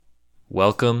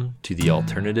Welcome to the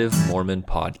Alternative Mormon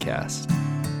Podcast.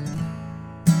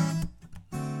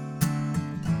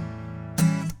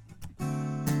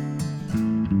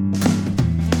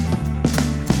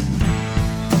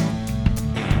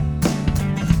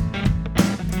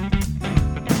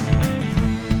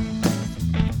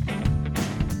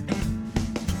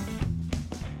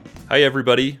 Hi,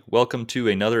 everybody. Welcome to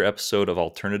another episode of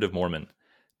Alternative Mormon.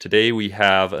 Today we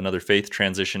have another faith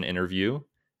transition interview,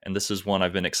 and this is one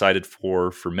I've been excited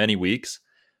for many weeks.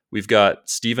 We've got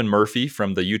Stephen Murphy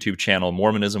from the YouTube channel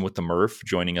Mormonism with the Murph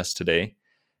joining us today.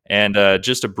 And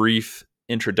just a brief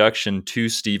introduction to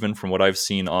Stephen from what I've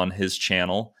seen on his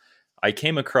channel. I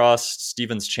came across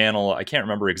Stephen's channel, I can't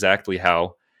remember exactly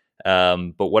how,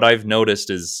 but what I've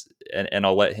noticed is, and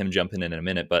I'll let him jump in a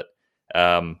minute, but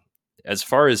as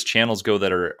far as channels go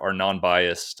that are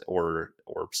non-biased or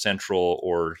central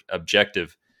or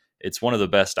objective, it's one of the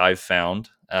best I've found,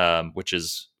 which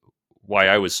is why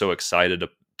I was so excited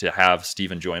to have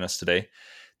Stephen join us today.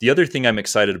 The other thing I'm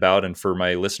excited about, and for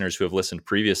my listeners who have listened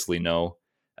previously know,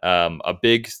 a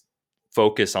big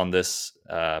focus on this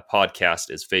podcast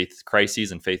is faith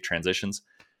crises and faith transitions.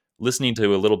 Listening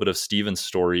to a little bit of Stephen's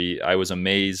story, I was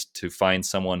amazed to find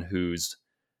someone who's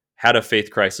had a faith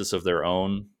crisis of their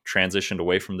own, transitioned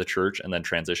away from the church, and then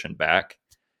transitioned back.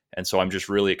 And so I'm just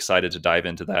really excited to dive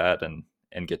into that and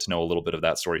get to know a little bit of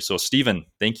that story. So Stephen,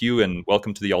 thank you and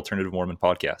welcome to the Alternative Mormon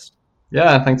Podcast.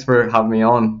 Yeah, thanks for having me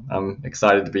on. I'm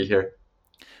excited to be here.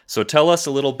 So tell us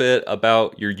a little bit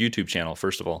about your YouTube channel,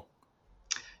 first of all.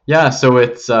 Yeah, so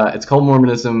it's called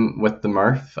Mormonism with the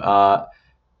Murph.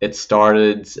 It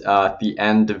started at the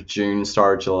end of June,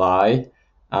 start of July.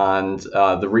 And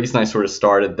the reason I sort of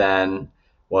started then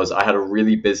was I had a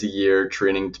really busy year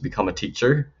training to become a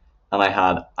teacher. And I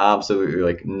had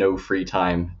absolutely no free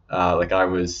time. I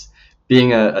was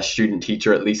being a student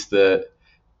teacher, at least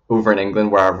over in England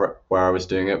where I was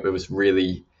doing it. It was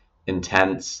really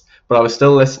intense, but I was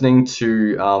still listening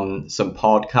to some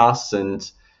podcasts,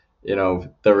 and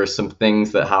there were some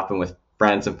things that happened with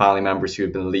friends and family members who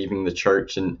had been leaving the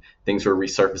church, and things were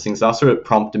resurfacing. So that sort of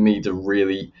prompted me to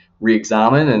really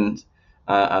re-examine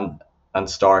and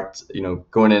start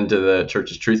going into the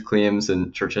church's truth claims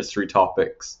and church history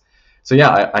topics. So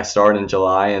yeah, I started in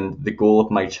July, and the goal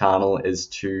of my channel is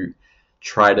to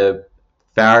try to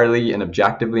fairly and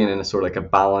objectively and in a sort of a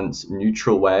balanced,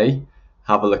 neutral way,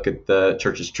 have a look at the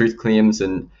church's truth claims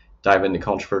and dive into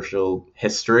controversial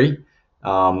history.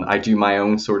 I do my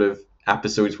own sort of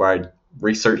episodes where I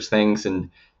research things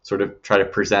and sort of try to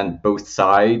present both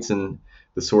sides and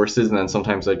the sources, and then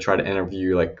sometimes I try to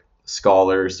interview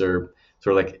scholars or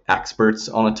sort of experts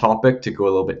on a topic to go a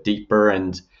little bit deeper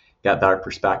and get their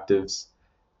perspectives.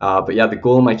 But yeah, the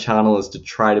goal of my channel is to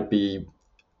try to be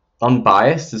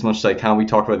unbiased as much as I can. We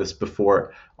talked about this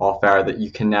before off air, that you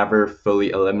can never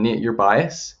fully eliminate your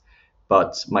bias,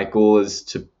 but my goal is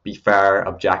to be fair,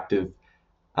 objective,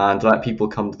 and let people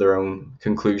come to their own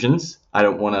conclusions. I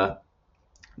don't want to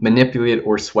manipulate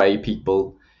or sway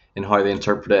people in how they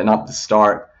interpret it. And at the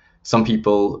start, some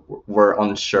people were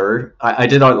unsure. I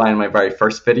did outline in my very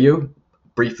first video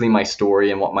briefly my story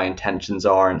and what my intentions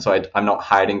are, and so I'm not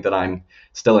hiding that I'm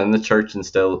still in the church and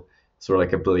still sort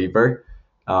of a believer.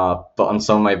 But on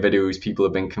some of my videos, people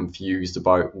have been confused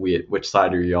about, wait, which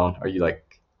side are you on? Are you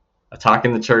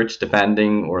attacking the church,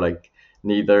 defending, or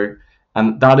neither?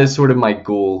 And that is sort of my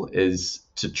goal, is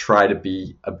to try to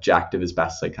be objective as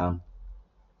best as I can.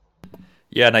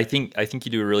 Yeah, and I think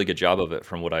you do a really good job of it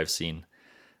from what I've seen.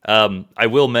 I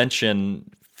will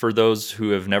mention, for those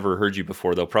who have never heard you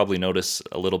before, they'll probably notice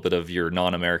a little bit of your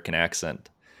non-American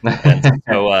accent. And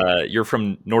so you're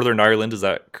from Northern Ireland, is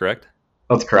that correct?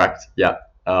 That's correct, yeah.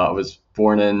 I was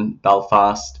born in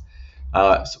Belfast.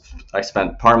 So I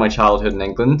spent part of my childhood in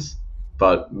England,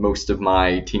 but most of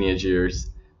my teenage years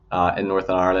in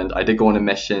Northern Ireland. I did go on a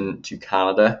mission to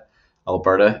Canada,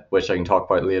 Alberta, which I can talk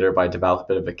about later, but I developed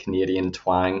a bit of a Canadian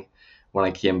twang when I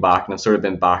came back, and I've sort of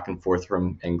been back and forth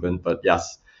from England. But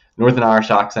yes, Northern Irish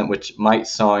accent, which might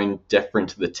sound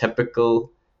different to the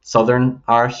typical Southern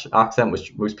Irish accent,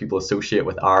 which most people associate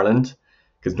with Ireland,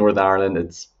 because Northern Ireland,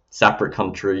 it's separate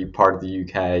country, part of the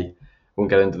UK. Won't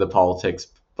get into the politics,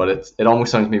 but it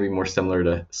almost sounds maybe more similar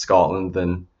to Scotland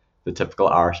than the typical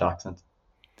Irish accent.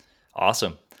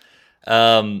 Awesome.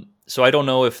 So I don't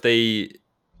know if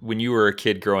when you were a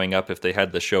kid growing up, if they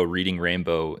had the show Reading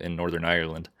Rainbow in Northern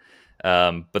Ireland,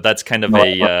 but that's kind of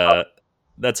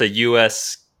that's a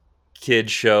U.S.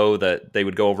 kid show that they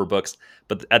would go over books.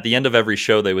 But at the end of every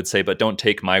show, they would say, "But don't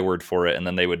take my word for it," and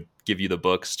then they would give you the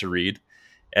books to read.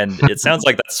 And it sounds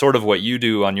like that's sort of what you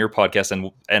do on your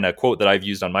podcast, and a quote that I've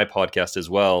used on my podcast as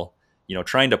well.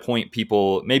 trying to point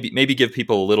people, maybe give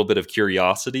people a little bit of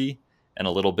curiosity and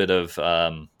a little bit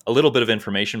of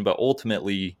information, but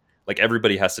ultimately, like,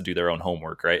 everybody has to do their own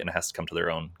homework, right? And it has to come to their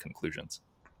own conclusions.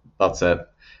 That's it.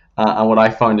 And what I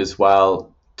found as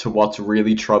well, to what's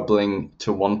really troubling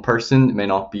to one person may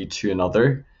not be to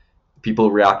another.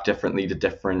 People react differently to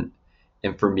different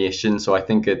information. So I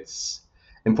think it's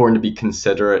important to be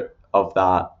considerate of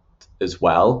that as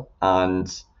well.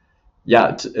 And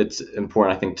yeah, it's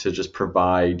important, I think, to just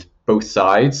provide both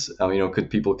sides. Because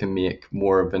people can make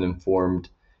more of an informed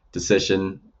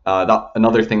decision. That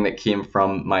another thing that came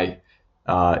from my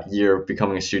year of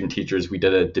becoming a student teacher is we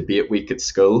did a debate week at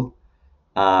school,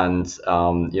 and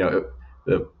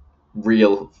the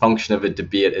real function of a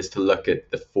debate is to look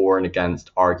at the for and against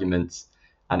arguments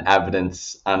and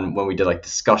evidence. And when we did like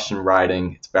discussion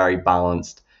writing, it's very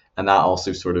balanced, and that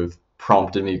also sort of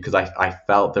prompted me because I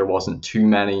felt there wasn't too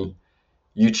many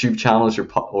YouTube channels or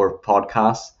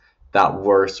podcasts that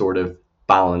were sort of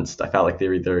balanced. I felt like they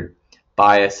were either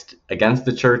biased against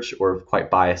the church or quite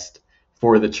biased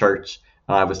for the church.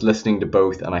 And I was listening to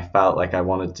both, and I felt like I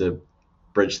wanted to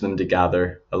bridge them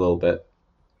together a little bit.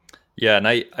 Yeah, and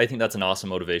I think that's an awesome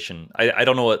motivation. I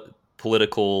don't know what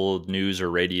political news or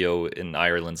radio in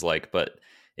Ireland's like, but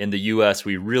in the US,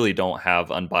 we really don't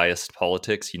have unbiased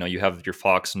politics. You have your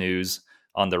Fox News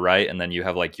on the right, and then you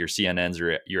have like your CNNs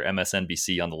or your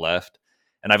MSNBC on the left.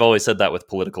 And I've always said that with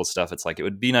political stuff. It's like it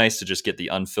would be nice to just get the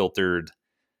unfiltered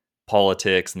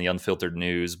politics and the unfiltered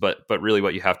news, but really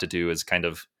what you have to do is kind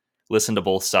of listen to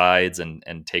both sides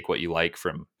and take what you like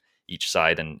from each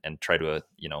side and try to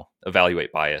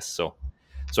evaluate bias. So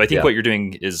I think Yeah. what you're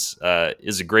doing is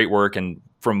a great work. And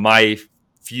from my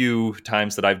few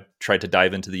times that I've tried to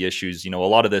dive into the issues, a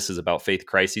lot of this is about faith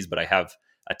crises, but I have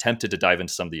attempted to dive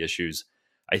into some of the issues.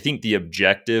 I think the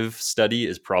objective study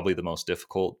is probably the most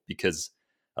difficult because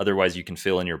otherwise you can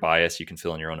fill in your bias, you can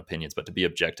fill in your own opinions, but to be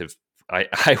objective,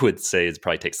 I would say it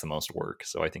probably takes the most work.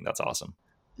 So I think that's awesome.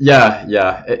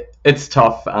 Yeah, it's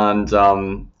tough, and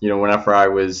whenever I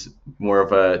was more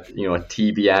of a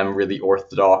TBM, really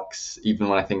orthodox, even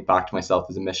when I think back to myself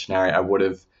as a missionary, I would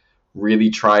have really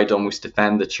tried to almost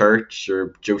defend the church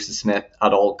or Joseph Smith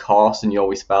at all costs, and you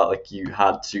always felt like you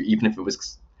had to, even if it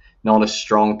was not a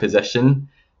strong position,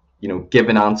 give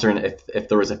an answer, and if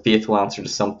there was a faithful answer to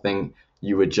something,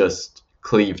 you would just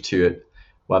cleave to it,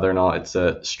 whether or not it's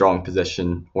a strong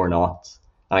position or not.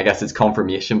 And I guess it's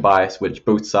confirmation bias, which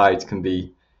both sides can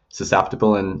be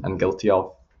susceptible and guilty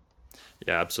of.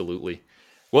 Yeah, absolutely.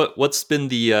 What's been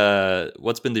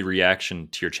the reaction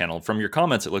to your channel? From your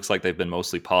comments, it looks like they've been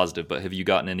mostly positive, but have you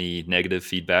gotten any negative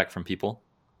feedback from people?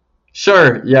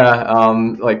 Sure, yeah.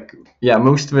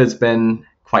 Most of it's been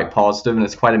quite positive, and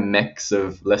it's quite a mix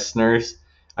of listeners.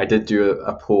 I did do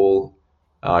a poll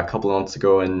a couple of months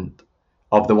ago, and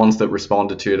of the ones that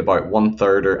responded to it, about one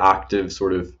third are active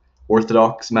sort of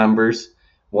Orthodox members,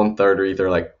 one third are either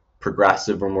like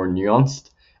progressive or more nuanced,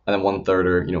 and then one third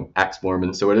are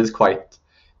ex-Mormon. So it is quite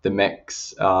the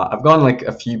mix. I've gotten like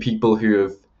a few people who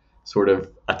have sort of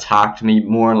attacked me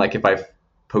more, like if I've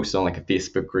posted on like a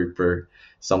Facebook group or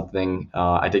something.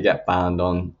 I did get banned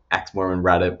on ex-Mormon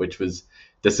Reddit, which was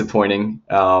disappointing.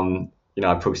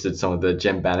 I posted some of the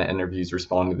Jim Bennett interviews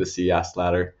responding to the CS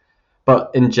letter.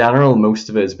 But in general, most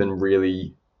of it has been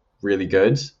really, really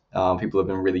good. People have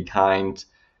been really kind.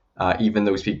 Even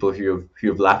those people who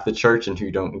have left the church and who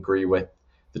don't agree with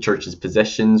the church's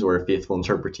positions or a faithful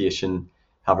interpretation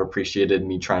have appreciated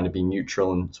me trying to be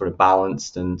neutral and sort of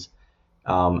balanced. And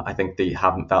I think they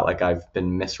haven't felt like I've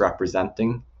been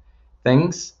misrepresenting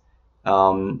things.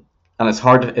 And it's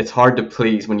hard to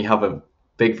please when you have a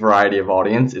big variety of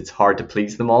audience. It's hard to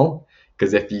please them all,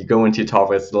 because if you go into a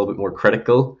topic that's a little bit more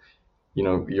critical,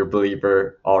 your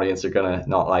believer audience are gonna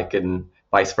not like it, and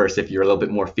vice versa. If you're a little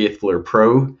bit more faithful or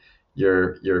pro,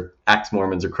 your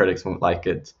ex-Mormons or critics won't like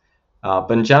it.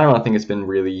 But in general, I think it's been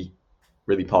really,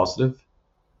 really positive.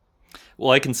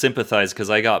 Well, I can sympathize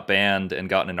because I got banned and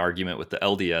got in an argument with the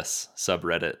LDS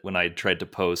subreddit when I tried to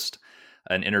post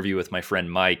an interview with my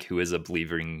friend Mike, who is a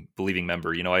believing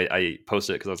member. I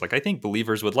posted it because I was like, I think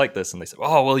believers would like this, and they said,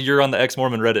 "Oh, well, you're on the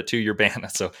ex-Mormon Reddit too. You're banned."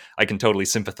 So I can totally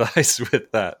sympathize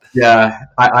with that. Yeah,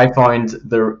 I find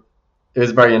it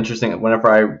was very interesting. Whenever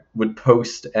I would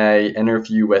post a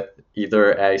interview with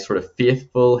either a sort of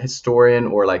faithful historian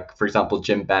or, like, for example,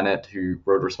 Jim Bennett, who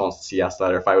wrote a response to CS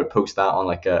letter, if I would post that on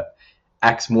like a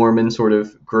ex-Mormon sort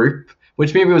of group,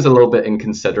 which maybe was a little bit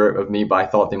inconsiderate of me, but I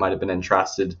thought they might have been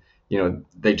interested.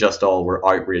 They just all were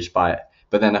outraged by it.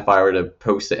 But then if I were to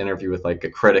post an interview with like a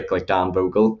critic like Dan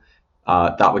Vogel,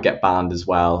 that would get banned as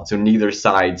well. So neither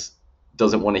side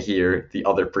doesn't want to hear the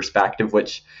other perspective,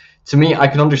 which to me, I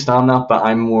can understand that, but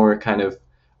I'm more kind of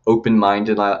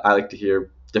open-minded. I like to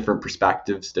hear different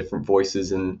perspectives, different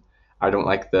voices, and I don't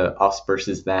like the us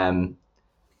versus them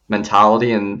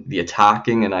mentality and the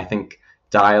attacking. And I think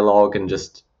dialogue and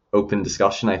just open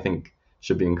discussion, I think,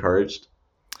 should be encouraged.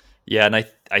 Yeah, and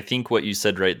I think what you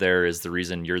said right there is the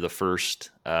reason you're the first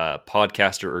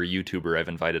podcaster or YouTuber I've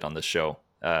invited on this show,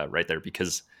 right there,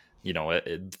 because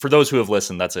for those who have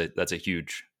listened, that's a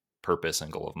huge purpose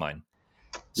and goal of mine.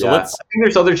 So Yeah, I let's think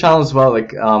there's other channels as well.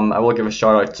 Like I will give a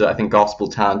shout out to I think Gospel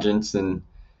Tangents and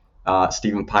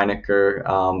Stephen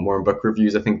Pinecker, more in book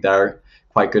reviews. I think they're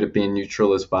quite good at being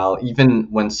neutral as well. Even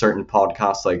when certain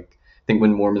podcasts, like I think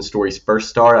when Mormon Stories first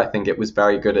started, I think it was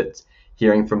very good at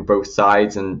hearing from both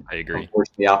sides. And I agree.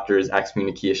 unfortunately, after his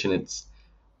excommunication, it's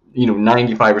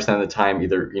 95% of the time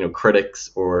either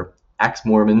critics or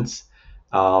ex-Mormons.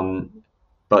 Um,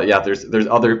 but yeah, there's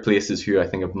other places who I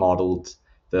think have modeled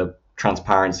the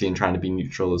transparency and trying to be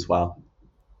neutral as well.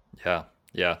 Yeah,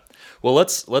 yeah. Well,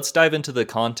 let's dive into the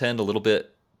content a little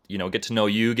bit. Get to know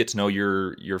you, get to know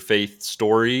your faith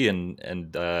story,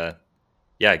 and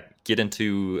yeah, get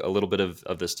into a little bit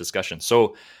of this discussion.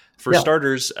 So, for Yeah.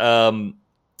 starters,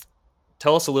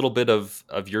 tell us a little bit of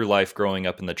your life growing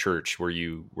up in the church. Were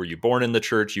you born in the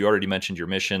church? You already mentioned your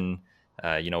mission.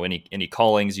 Any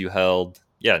callings you held.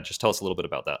 Yeah, just tell us a little bit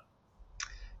about that.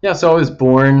 Yeah, so I was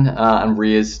born and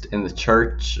raised in the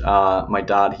church. My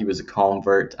dad, he was a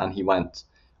convert and he went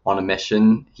on a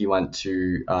mission. He went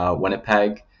to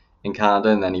Winnipeg in Canada,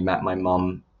 and then he met my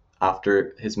mum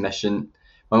after his mission.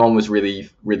 My mum was really,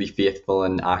 really faithful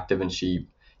and active, and she,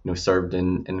 served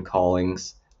in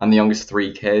callings. I'm the youngest of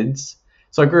three kids.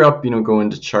 So I grew up,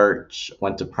 going to church,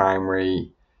 went to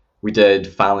primary. We did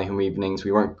family home evenings.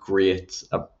 We weren't great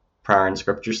at prayer and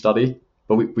scripture study,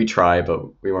 but we tried,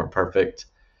 but we weren't perfect.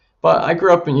 But I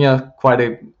grew up in quite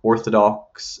a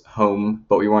orthodox home,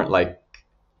 but we weren't like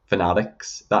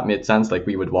fanatics. That made sense. Like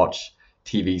we would watch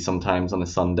TV sometimes on a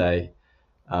Sunday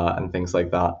and things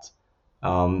like that.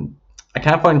 I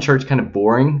kind of found church kind of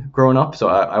boring growing up, so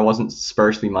I wasn't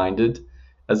spiritually minded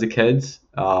as a kid.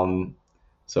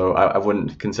 So I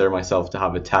wouldn't consider myself to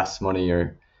have a testimony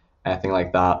or anything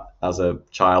like that as a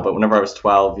child. But whenever I was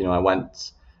 12,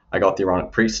 I got the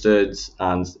Aaronic priesthood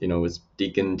and, was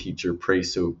deacon, teacher,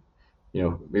 priest. So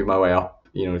moved my way up,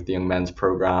 with the young men's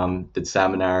program, did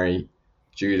seminary,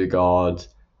 Jew to God.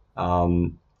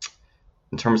 Um,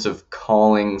 in terms of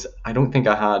callings, I think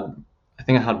I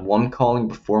had one calling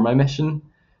before my mission.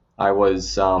 I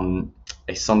was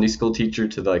a Sunday school teacher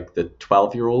to like the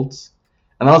 12-year-olds.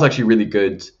 And that was actually really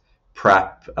good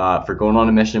prep for going on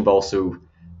a mission, but also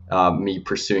me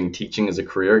pursuing teaching as a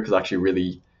career because I actually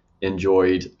really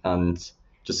enjoyed and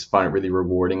just found it really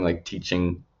rewarding, like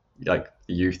teaching like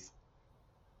the youth.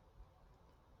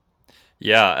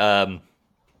 Yeah,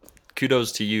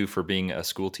 kudos to you for being a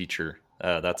school teacher.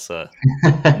 That's a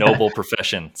noble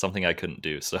profession, something I couldn't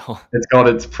do. So, It's got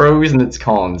its pros and its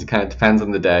cons. It kind of depends on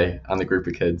the day and the group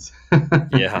of kids.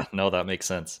 yeah, no, that makes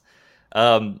sense.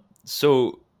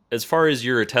 So, as far as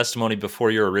your testimony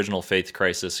before your original faith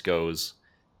crisis goes,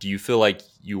 do you feel like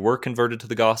you were converted to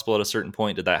the gospel at a certain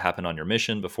point? Did that happen on your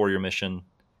mission, before your mission?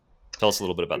 Tell us a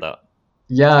little bit about that.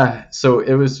 Yeah, so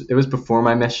it was before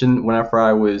my mission. Whenever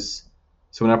I was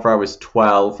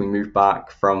 12, we moved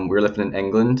back from we were living in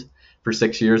England for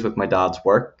 6 years with my dad's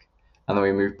work, and then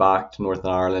we moved back to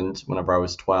Northern Ireland whenever I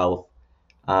was 12.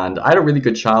 And I had a really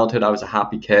good childhood. I was a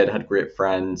happy kid, had great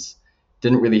friends,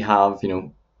 didn't really have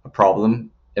a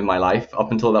problem in my life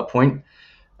up until that point.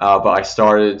 But I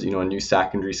started a new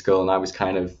secondary school, and I was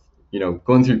kind of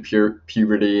going through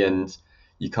puberty, and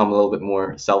you become a little bit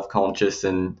more self-conscious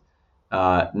and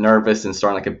nervous and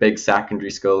starting like a big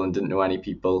secondary school and didn't know any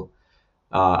people.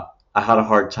 I had a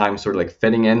hard time sort of like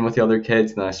fitting in with the other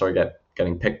kids, and then I started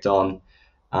getting picked on,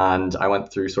 and I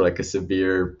went through sort of like a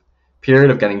severe period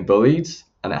of getting bullied,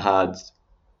 and it had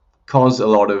caused a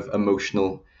lot of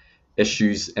emotional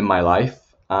issues in my life.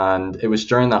 And it was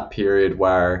during that period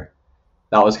where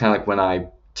that was kind of like when I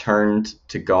turned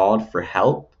to God for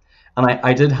help. And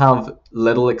I did have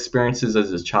little experiences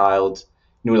as a child,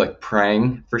 like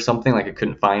praying for something, like I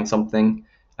couldn't find something.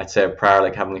 I'd say a prayer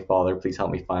like, Heavenly Father, please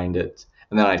help me find it.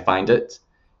 And then I'd find it.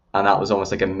 And that was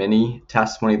almost like a mini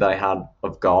testimony that I had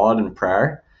of God and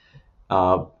prayer.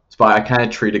 But I kind of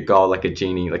treated God like a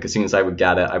genie. Like as soon as I would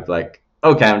get it, I'd be like,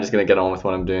 okay, I'm just going to get on with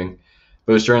what I'm doing.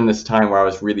 But it was during this time where I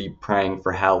was really praying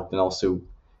for help and also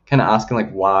kind of asking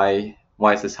like, why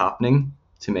is this happening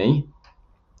to me?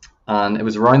 And it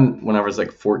was around when I was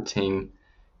like 14,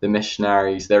 the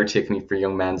missionaries, they were taking me for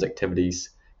young men's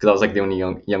activities because I was like the only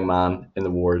young man in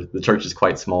the ward. The church is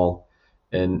quite small.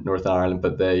 in Northern Ireland,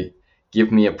 but they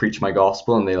gave me a preach my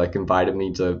gospel, and they like invited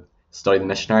me to study the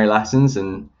missionary lessons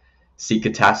and seek a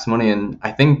testimony. And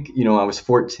I think, I was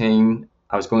 14,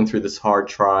 I was going through this hard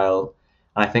trial,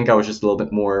 and I think I was just a little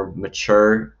bit more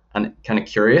mature and kind of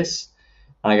curious.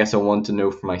 And I guess I wanted to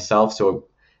know for myself. So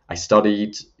I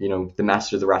studied, the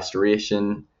Master of the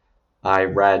Restoration. I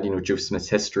read, Joseph Smith's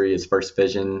history, his first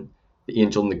vision, the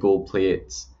angel and the gold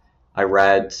plates. I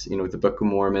read, the Book of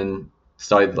Mormon,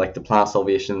 studied like the plan of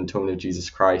salvation, the atonement of Jesus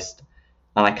Christ.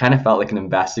 And I kind of felt like an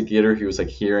investigator who was like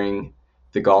hearing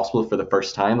the gospel for the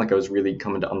first time. Like I was really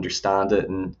coming to understand it.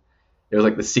 And it was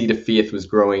like the seed of faith was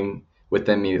growing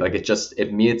within me. Like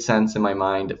it made sense in my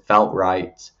mind. It felt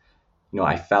right.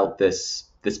 I felt this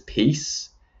peace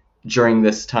during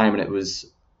this time, and it was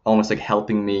almost like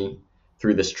helping me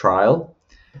through this trial.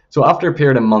 So after a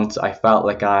period of months, I felt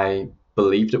like I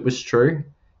believed it was true,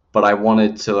 but I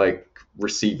wanted to like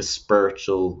receive a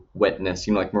spiritual witness,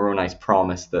 like Moroni's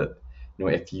promise that,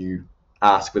 if you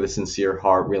ask with a sincere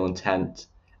heart, real intent,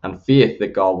 and faith,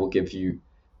 that God will give you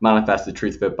manifest the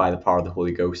truth of it by the power of the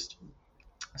Holy Ghost.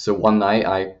 So one night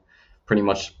I pretty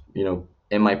much,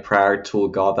 in my prayer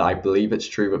told God that I believe it's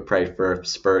true, but prayed for a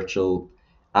spiritual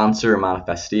answer, a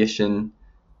manifestation.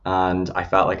 And I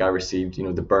felt like I received,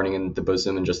 the burning in the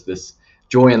bosom and just this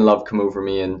joy and love come over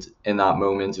me. And in that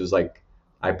moment, it was like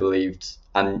I believed,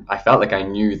 and I felt like I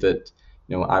knew that,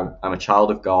 I'm a child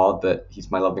of God, that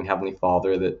He's my loving Heavenly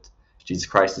Father, that Jesus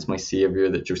Christ is my Savior,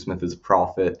 that Joe Smith is a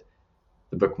prophet,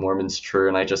 the Book of Mormon's true.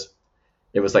 And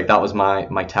it was like that was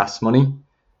my testimony.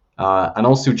 And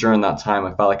also during that time,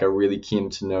 I felt like I really came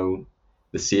to know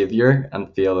the Savior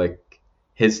and feel like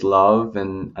His love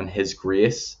and His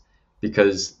grace,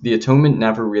 because the atonement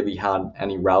never really had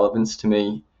any relevance to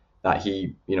me, that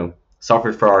He,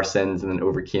 suffered for our sins and then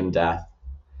overcame death.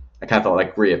 I kind of thought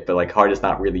like, great, but like, how does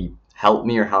that really help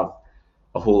me or have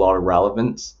a whole lot of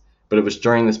relevance? But it was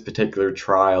during this particular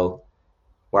trial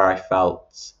where I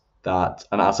felt that,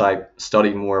 and as I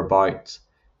studied more about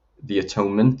the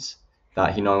atonement,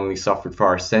 that He not only suffered for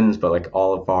our sins, but like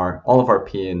all of our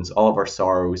pains, all of our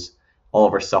sorrows, all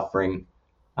of our suffering.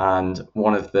 And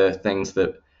one of the things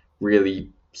that really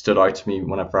stood out to me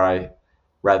whenever I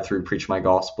read through Preach My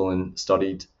Gospel and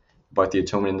studied about the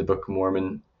atonement in the Book of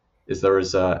Mormon is there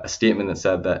was a statement that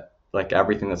said that like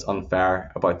everything that's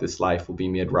unfair about this life will be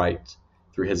made right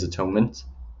through His atonement.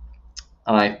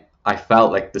 And I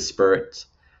felt like the Spirit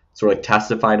sort of like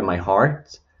testified in my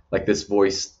heart, like this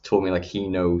voice told me like He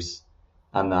knows,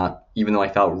 and that even though I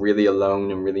felt really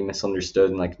alone and really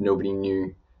misunderstood and like nobody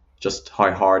knew just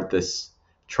how hard this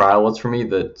trial was for me,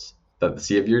 that the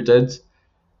Savior did.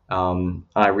 And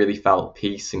I really felt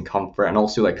peace and comfort, and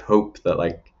also like hope that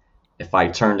like if I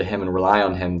turn to Him and rely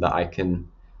on Him, that I can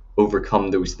overcome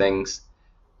those things.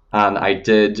 And I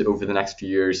did over the next few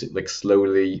years, like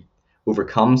slowly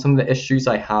overcome some of the issues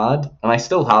I had, and I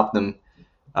still have them.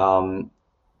 Um,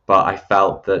 but I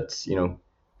felt that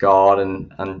God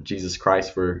and Jesus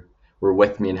Christ were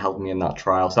with me and helped me in that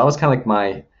trial. So that was kind of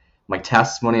like my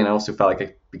testimony, and I also felt like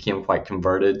I became quite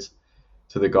converted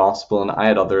to the gospel. And I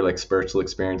had other like spiritual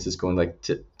experiences going like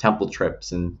to temple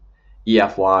trips and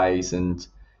EFYs, and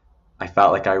I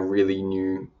felt like I really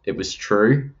knew it was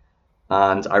true,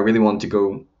 and I really wanted to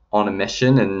go on a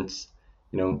mission and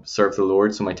serve the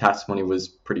Lord. So my testimony was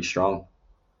pretty strong.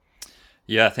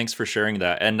 Yeah, thanks for sharing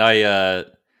that. And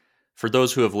for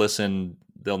those who have listened,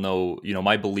 they'll know,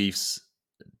 my beliefs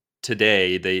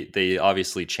today, they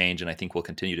obviously change, and I think will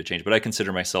continue to change. But I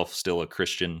consider myself still a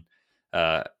Christian.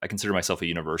 I consider myself a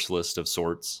universalist of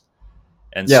sorts.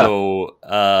 And Yeah, so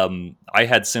I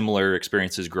had similar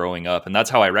experiences growing up, and that's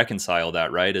how I reconcile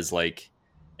that, right? Is like,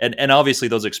 and obviously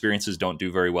those experiences don't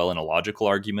do very well in a logical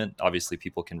argument. Obviously,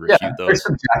 people can yeah, refute they're those.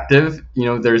 subjective.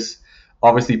 There's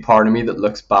obviously part of me that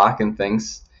looks back and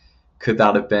thinks, could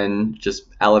that have been just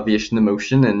elevation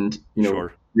emotion and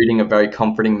Sure. reading a very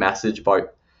comforting message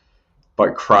about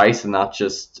Christ, and that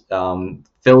just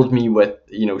filled me with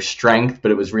strength,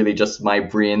 but it was really just my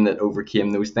brain that overcame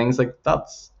those things. Like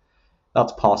that's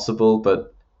possible,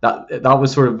 but that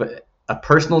was sort of a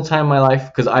personal time in my life,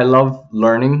 because I love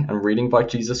learning and reading about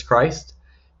Jesus Christ,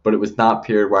 but it was that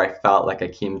period where I felt like I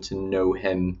came to know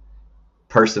Him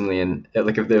personally. And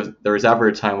like if there was ever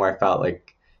a time where I felt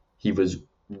like He was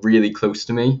really close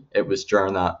to me, it was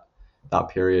during that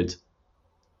period.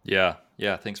 Yeah.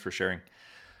 Yeah. Thanks for sharing.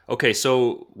 Okay,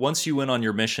 so once you went on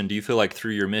your mission, do you feel like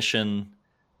through your mission,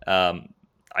 um,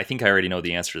 I think I already know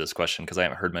the answer to this question because I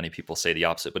haven't heard many people say the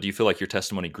opposite, but do you feel like your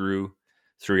testimony grew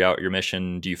throughout your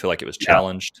mission? Do you feel like it was Yeah.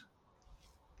 challenged?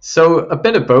 So a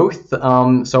bit of both. So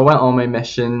I went on my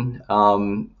mission.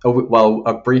 Well,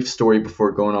 a brief story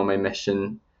before going on my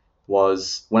mission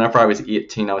was whenever I was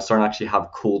 18, I was starting to actually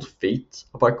have cold feet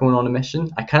about going on a mission.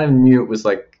 I kind of knew it was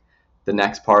like the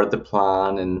next part of the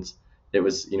plan, and it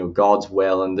was God's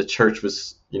will, and the church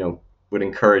was would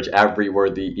encourage every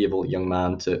worthy, able young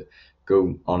man to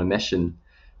go on a mission.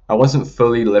 I wasn't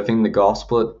fully living the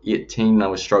gospel at 18. I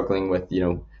was struggling with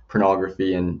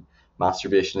pornography and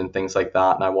masturbation and things like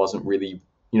that, and I wasn't really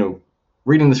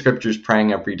reading the scriptures,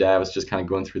 praying every day. I was just kind of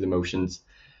going through the motions.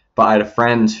 But I had a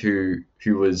friend who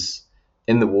was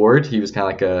in the ward. He was kind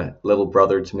of like a little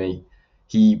brother to me.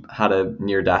 He had a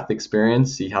near death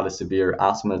experience. He had a severe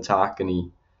asthma attack, and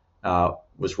he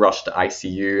was rushed to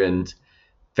ICU and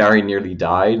very nearly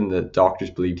died. And the doctors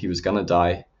believed he was gonna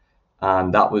die.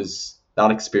 And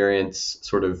that experience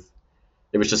sort of,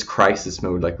 it was just crisis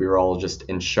mode. Like we were all just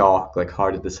in shock. Like, how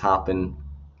did this happen?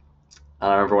 And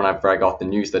I remember whenever I got the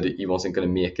news that he wasn't going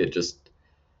to make it, just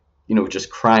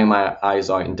crying my eyes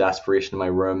out in desperation in my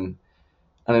room.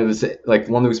 And it was like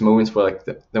one of those moments where like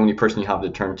the only person you have to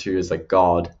turn to is like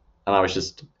God. And I was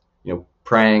just,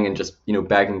 praying and just,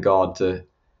 begging God to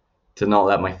not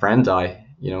let my friend die.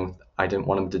 I didn't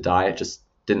want him to die. It just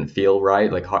didn't feel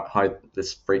right. Like how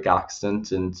this freak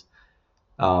accident. And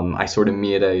I sort of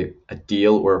made a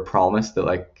deal or a promise that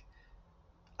like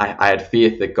I had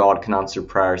faith that God can answer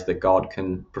prayers, that God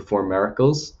can perform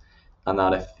miracles, and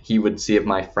that if he would save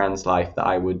my friend's life, that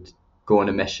I would go on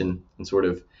a mission and sort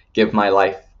of give my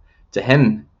life to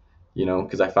him,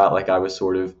 because I felt like I was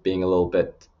sort of being a little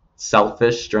bit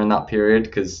selfish during that period,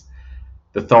 because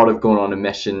the thought of going on a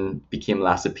mission became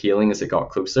less appealing as it got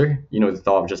closer. The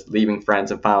thought of just leaving friends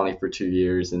and family for 2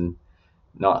 years and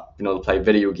not being able to play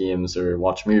video games or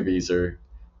watch movies, or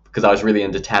because I was really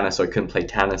into tennis, so I couldn't play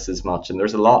tennis as much. And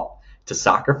there's a lot to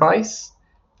sacrifice.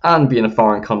 And be in a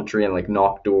foreign country and like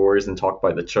knock doors and talk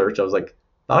about the church, I was like,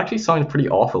 that actually sounds pretty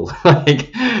awful.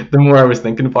 Like the more I was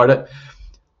thinking about it.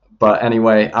 But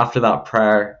anyway, after that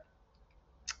prayer,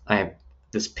 I had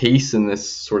this peace and this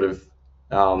sort of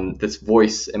this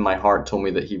voice in my heart told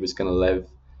me that he was going to live.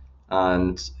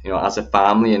 And as a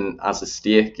family and as a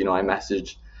stake, I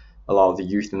messaged a lot of the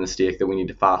youth in the stake that we need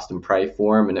to fast and pray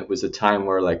for him. And it was a time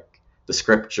where like the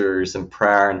scriptures and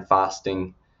prayer and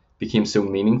fasting became so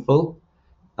meaningful.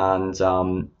 And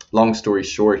long story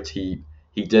short, he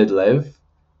did live.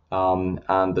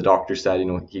 And the doctor said,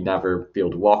 he'd never be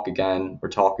able to walk again or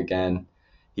talk again.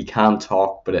 He can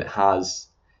talk, but it has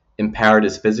impaired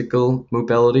his physical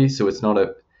mobility. So it's not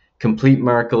a complete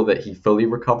miracle that he fully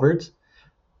recovered.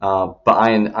 But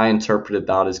I interpreted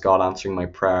that as God answering my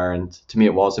prayer, and to me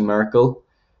it was a miracle.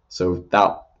 So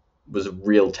that was a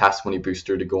real testimony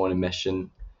booster to go on a mission.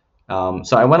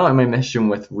 So I went on my mission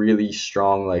with really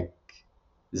strong like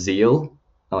zeal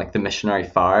and like the missionary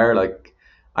fire. Like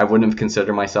I wouldn't have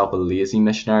considered myself a lazy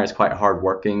missionary. It's quite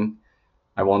hardworking.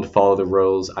 I wanted to follow the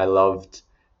rules. I loved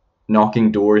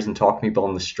knocking doors and talking to people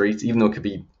on the streets, even though it could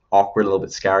be awkward, a little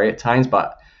bit scary at times.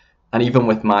 And even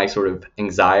with my sort of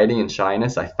anxiety and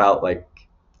shyness, I felt like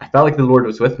the Lord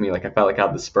was with me. Like I felt like I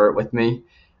had the Spirit with me,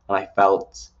 and I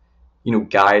felt,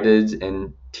 guided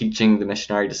in teaching the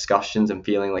missionary discussions and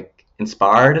feeling like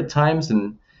inspired at times,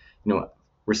 and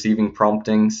receiving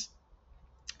promptings.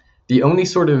 The only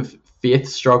sort of faith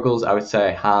struggles I would say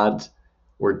I had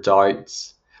were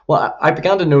doubts. Well, I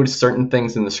began to notice certain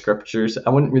things in the scriptures.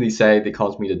 I wouldn't really say they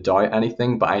caused me to doubt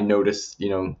anything, but I noticed,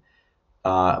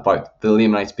 about the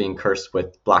Lamanites being cursed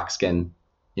with black skin,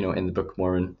 in the Book of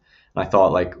Mormon. And I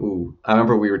thought like, ooh, I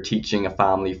remember we were teaching a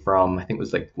family from, I think it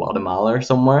was like Guatemala or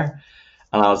somewhere.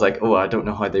 And I was like, oh, I don't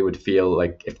know how they would feel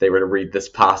like if they were to read this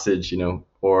passage,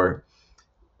 or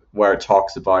where it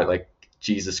talks about like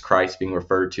Jesus Christ being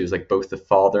referred to as like both the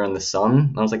Father and the Son.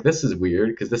 And I was like, this is weird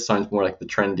because this sounds more like the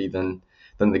Trinity than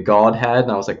the Godhead.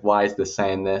 And I was like, why is this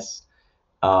saying this?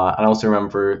 And I also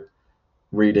remember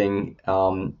reading,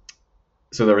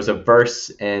 so there was a verse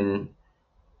in,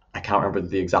 I can't remember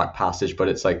the exact passage, but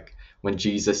it's like when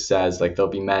Jesus says like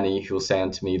there'll be many who will say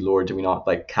unto me, Lord, do we not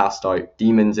like cast out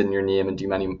demons in your name and do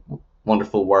many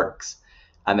wonderful works?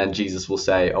 And then Jesus will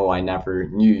say, oh, I never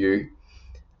knew you.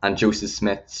 And Joseph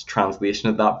Smith's translation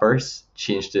of that verse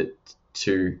changed it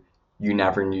to you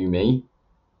never knew me.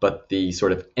 But the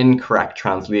sort of incorrect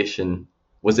translation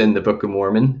was in the Book of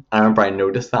Mormon. I remember I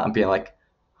noticed that and being like,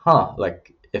 huh,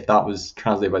 like if that was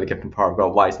translated by the gift and power of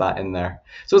God, why is that in there?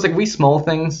 So it's like wee small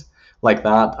things like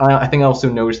that. I think I also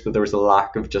noticed that there was a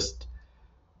lack of just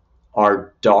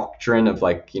our doctrine of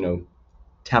like,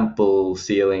 temple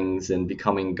ceilings and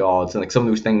becoming gods and like some of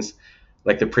those things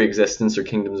like the pre-existence or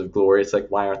kingdoms of glory. It's like,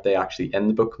 why aren't they actually in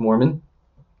the Book of Mormon?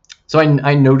 So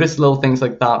I noticed little things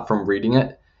like that from reading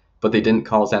it, but they didn't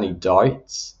cause any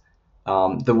doubts.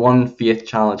 The one faith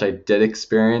challenge I did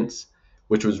experience,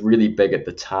 which was really big at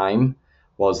the time,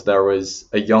 was there was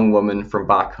a young woman from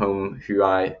back home who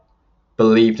I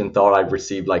believed and thought I'd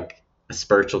received like a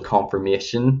spiritual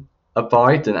confirmation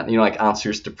about, and like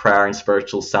answers to prayer and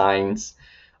spiritual signs.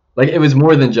 Like it was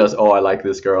more than just, oh, I like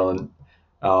this girl, and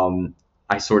um,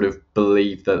 I sort of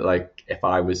believed that like if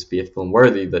I was faithful and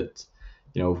worthy, that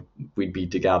we'd be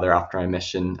together after my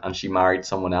mission. And she married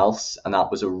someone else, and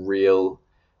that was a real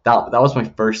that was my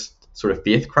first sort of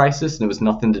faith crisis, and it was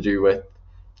nothing to do with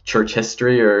church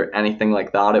history or anything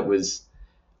like that. It was,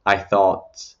 I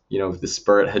thought, the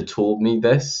Spirit had told me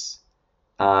this,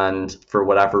 and for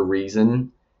whatever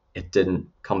reason, it didn't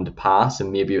come to pass.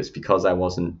 And maybe it was because I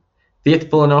wasn't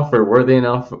faithful enough or worthy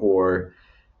enough, or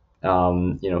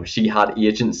she had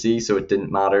agency, so it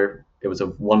didn't matter. It was a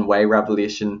one-way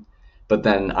revelation. But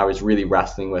then I was really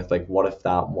wrestling with like, what if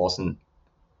that wasn't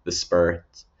the Spirit?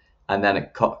 And then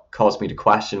it caused me to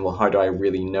question, well, how do I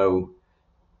really know?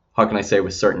 How can I say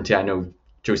with certainty I know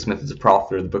Joseph Smith is a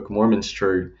prophet or the Book of Mormon's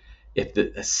true, if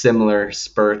a similar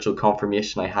spiritual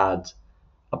confirmation I had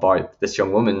about this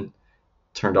young woman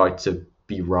turned out to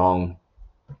be wrong?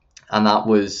 And that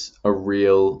was a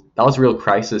real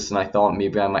crisis. And I thought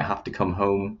maybe I might have to come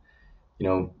home.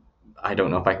 I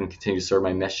don't know if I can continue to serve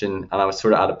my mission. And I was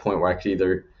sort of at a point where I could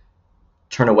either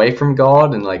turn away from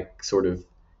God and like sort of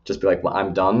just be like, well,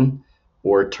 I'm done,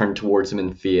 or turn towards him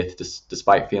in faith,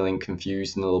 despite feeling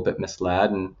confused and a little bit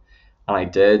misled. And I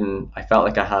did. And I felt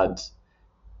like I had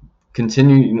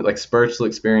continued like spiritual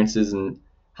experiences, and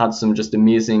had some just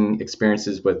amazing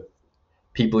experiences with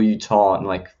people you taught, and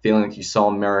like feeling like you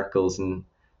saw miracles, and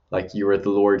like you were at the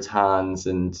Lord's hands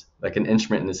and like an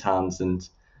instrument in his hands. And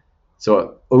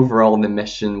so overall the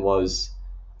mission was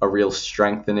a real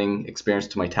strengthening experience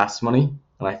to my testimony,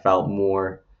 and I felt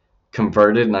more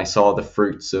converted, and I saw the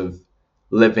fruits of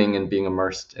living and being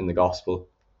immersed in the gospel.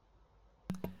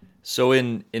 So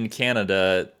in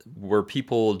Canada, were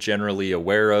people generally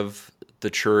aware of the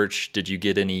church? Did you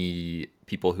get any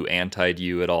people who antied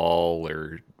you at all,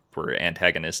 or were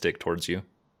antagonistic towards you?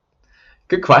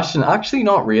 Good question. Actually,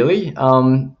 not really.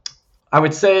 I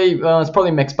would say it's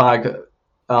probably a mixed bag.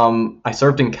 I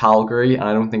served in Calgary, and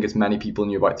I don't think as many people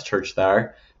knew about the church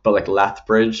there. But like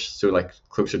Lethbridge, so like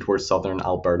closer towards southern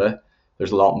Alberta,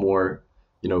 there's a lot more,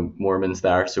 Mormons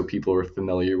there, so people were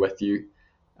familiar with you.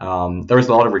 There was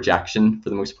a lot of rejection for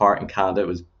the most part in Canada. It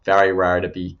was very rare to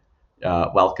be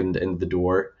welcomed in the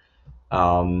door.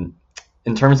 Um,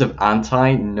 in terms of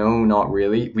anti, no, not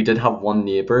really. We did have one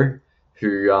neighbor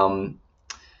who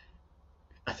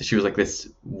I think she was like this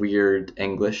weird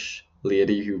English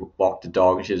lady who walked a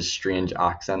dog, and she had a strange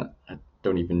accent. I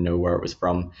don't even know where it was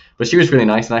from, but she was really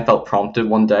nice, and I felt prompted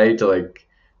one day to like,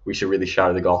 we should really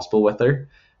share the gospel with her.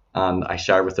 And I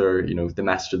shared with her, the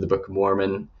message of the Book of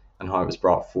Mormon and how it was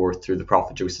brought forth through the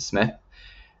prophet Joseph Smith.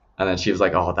 And then she was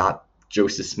like, "Oh, that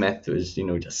Joseph Smith was,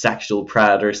 a sexual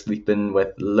predator sleeping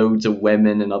with loads of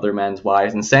women and other men's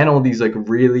wives," and saying all these like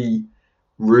really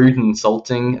rude,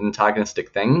 insulting,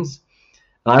 antagonistic things.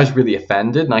 And I was really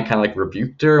offended, and I kind of like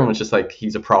rebuked her and was just like,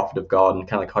 "He's a prophet of God, and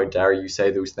kind of like, how dare you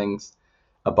say those things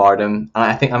about him?" And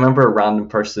I remember a random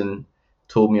person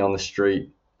told me on the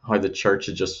street how the church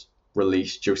had just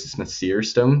released Joseph Smith's seer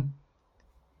stone.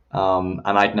 And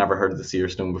I'd never heard of the seer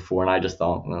stone before, and I just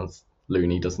thought, well, it's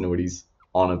loony, doesn't know what he's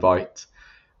on about.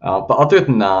 But other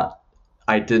than that,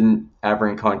 I didn't ever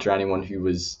encounter anyone who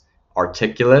was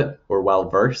articulate or well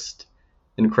versed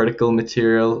in critical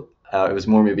material. It was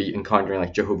more maybe encountering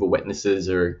like Jehovah Witnesses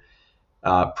or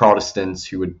Protestants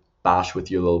who would bash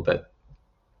with you a little bit.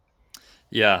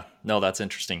 Yeah, no, that's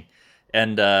interesting.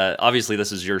 And obviously,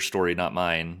 this is your story, not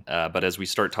mine. But as we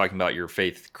start talking about your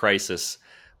faith crisis,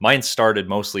 mine started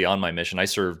mostly on my mission. I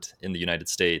served in the United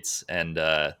States, and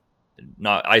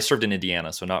I served in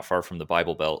Indiana, so not far from the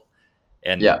Bible Belt.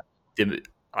 And Yeah,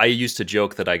 I used to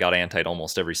joke that I got antied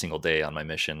almost every single day on my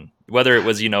mission, whether it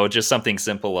was just something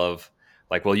simple of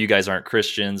like, well, you guys aren't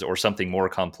Christians, or something more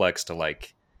complex to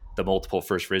like the multiple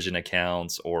first vision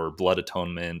accounts or blood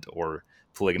atonement or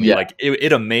polygamy. yeah, Like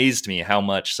it amazed me how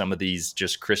much some of these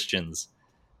just Christians,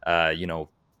 uh, you know,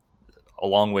 a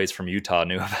long ways from Utah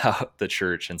knew about the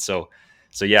church. And so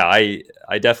yeah,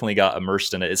 I definitely got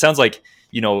immersed in it. It sounds like,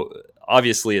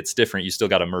 obviously it's different. You still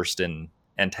got immersed in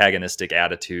antagonistic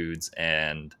attitudes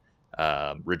and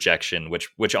rejection,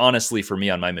 which honestly for me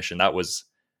on my mission, that was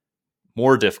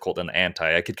more difficult than the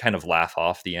anti. I could kind of laugh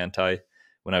off the anti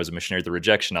when I was a missionary. The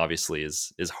rejection obviously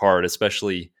is hard,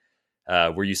 especially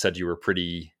where you said you were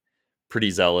pretty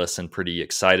zealous and pretty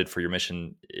excited for your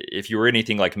mission. If you were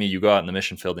anything like me, you go out in the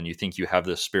mission field and you think you have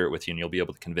this spirit with you and you'll be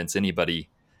able to convince anybody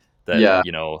that, Yeah,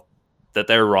 that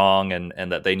they're wrong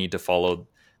and that they need to follow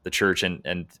the church.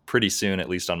 And pretty soon, at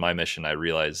least on my mission, I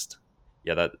realized,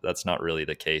 yeah, that's not really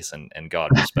the case. And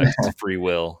God respects free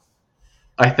will.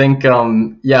 I think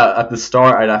yeah, at the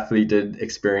start I definitely did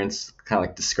experience kind of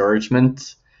like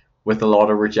discouragement with a lot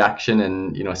of rejection,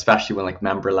 and especially when like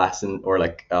member lesson or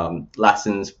like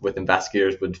lessons with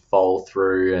investigators would fall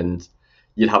through, and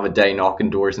you'd have a day knocking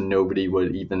doors and nobody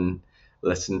would even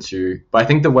listen to you. But I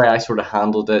think the way I sort of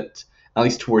handled it, at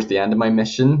least towards the end of my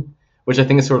mission, which I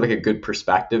think is sort of like a good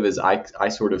perspective, is I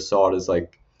sort of saw it as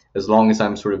like, as long as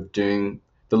I'm sort of doing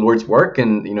the Lord's work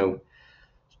and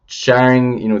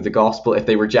sharing the gospel, if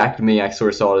they reject me, I sort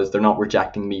of saw it as they're not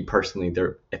rejecting me personally.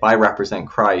 They're, if I represent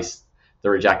Christ,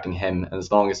 they're rejecting him, and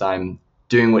as long as I'm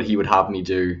doing what he would have me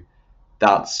do,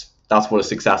 that's what a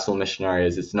successful missionary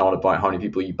is. It's not about how many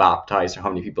people you baptize or how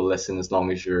many people listen, as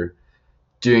long as you're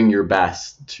doing your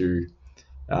best to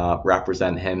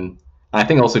represent him. And I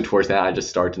think also towards that, I just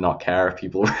started to not care if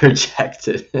people were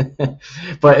rejected.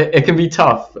 But it can be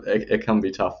tough. It can be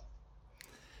tough.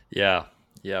 Yeah.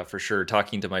 Yeah, for sure.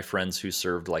 Talking to my friends who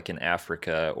served like in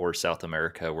Africa or South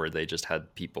America, where they just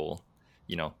had people,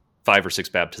 5 or 6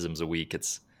 baptisms a week.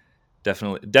 It's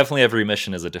definitely every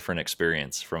mission is a different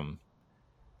experience from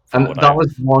what And that I've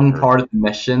was one heard. part of the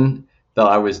mission that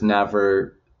I was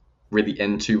never really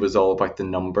into, was all about the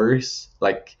numbers.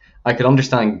 Like, I could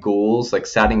understand goals, like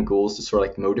setting goals to sort of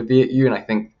like motivate you, and I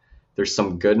think there's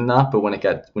some good in that. But when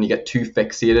you get too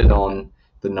fixated on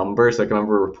the numbers, like I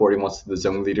remember reporting once to the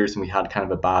zone leaders and we had kind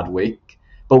of a bad week,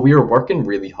 but we were working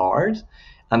really hard,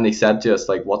 and they said to us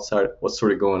like, what's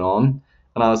sort of going on?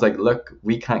 And I was like, look,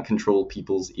 we can't control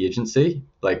people's agency.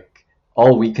 Like,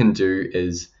 all we can do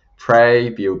is pray,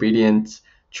 be obedient,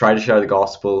 try to share the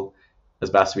gospel as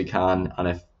best we can. And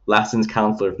if lessons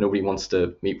cancel, or if nobody wants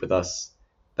to meet with us,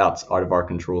 that's out of our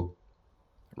control.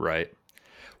 Right.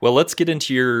 Well, let's get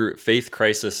into your faith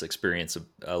crisis experience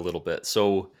a little bit.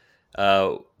 So,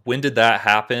 when did that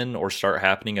happen or start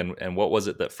happening, and what was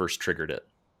it that first triggered it?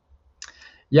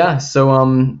 Yeah, so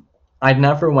I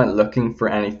never went looking for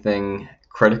anything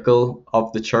critical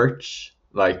of the church.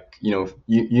 Like,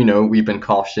 we've been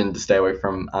cautioned to stay away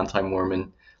from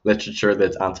anti-Mormon literature,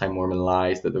 that's anti-Mormon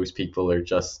lies, that those people are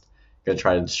just going to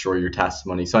try to destroy your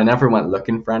testimony. So I never went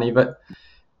looking for any of it.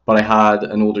 But I had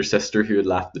an older sister who had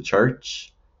left the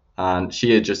church, and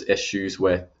she had just issues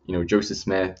with, Joseph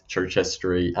Smith, church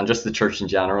history, and just the church in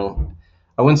general.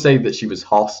 I wouldn't say that she was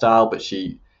hostile, but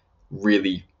she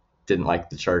really didn't like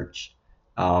the church.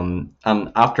 And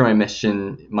after my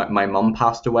mission, my mum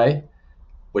passed away,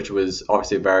 which was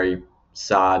obviously a very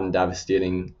sad and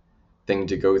devastating thing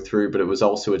to go through. But it was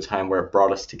also a time where it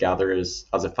brought us together as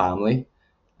a family,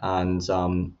 and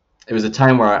it was a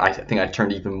time where I think I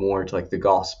turned even more to like the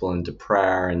gospel and to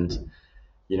prayer, and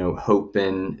hope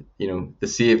in the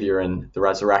Savior and the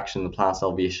resurrection, the plan of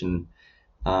salvation.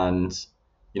 And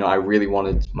I really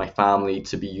wanted my family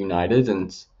to be united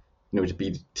and to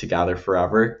be together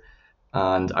forever.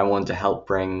 And I wanted to help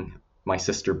bring my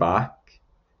sister back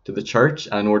to the church.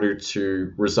 And in order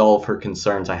to resolve her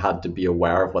concerns, I had to be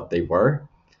aware of what they were.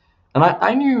 And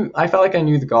I felt like I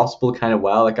knew the gospel kind of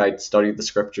well. Like, I'd studied the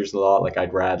scriptures a lot. Like,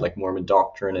 I'd read like Mormon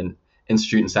doctrine and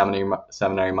institute and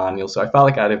seminary manual. So I felt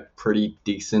like I had a pretty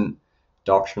decent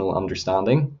doctrinal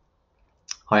understanding.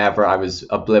 However, I was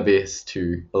oblivious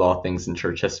to a lot of things in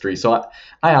church history. So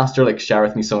I asked her, like, share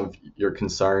with me some of your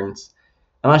concerns.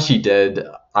 And as she did,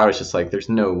 I was just like, there's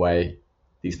no way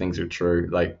these things are true.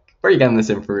 Like, where are you getting this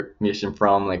information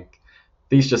from? Like,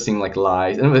 these just seem like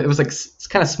lies. And it was like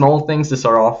kind of small things to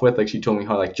start off with. Like, she told me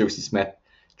how like Joseph Smith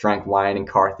drank wine in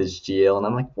Carthage jail, and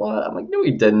I'm like, what? I'm like, no,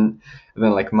 he didn't. And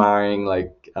then like marrying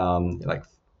like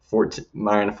 14,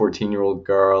 marrying a 14-year-old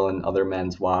girl and other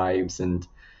men's wives, and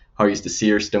how he used to see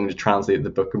her stoned to translate the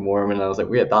Book of Mormon. And I was like,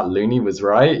 wait, that loony was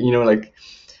right, like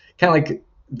kind of like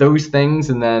those things.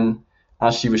 And then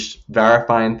as she was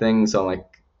verifying things on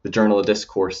like the Journal of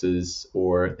Discourses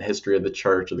or the History of the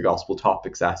Church or the Gospel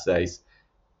Topics essays,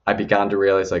 I began to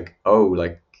realize like, oh,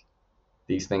 like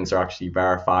these things are actually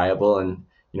verifiable. And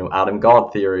Adam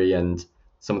God theory and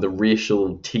some of the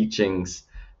racial teachings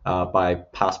by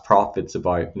past prophets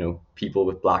about people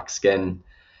with black skin.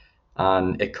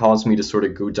 And it caused me to sort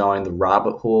of go down the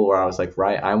rabbit hole where I was like,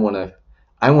 right, I want to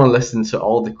listen to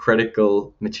all the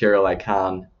critical material I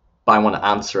can, but I want to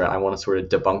answer it. I want to sort of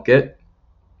debunk it.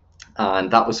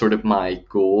 And that was sort of my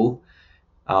goal.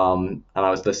 And I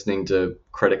was listening to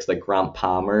critics like Grant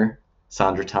Palmer,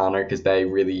 Sandra Tanner, because they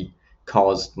really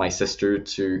caused my sister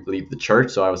to leave the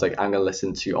church. So I was like, I'm going to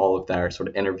listen to all of their sort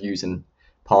of interviews and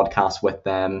podcasts with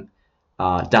them.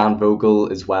 Dan Vogel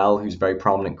as well, who's a very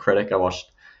prominent critic. I watched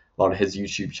a lot of his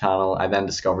YouTube channel. I then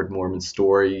discovered Mormon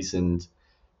Stories and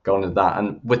got into that.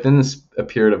 And within a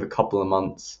period of a couple of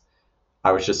months,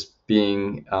 I was just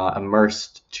being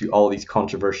immersed to all these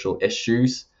controversial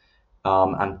issues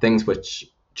and things which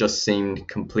just seemed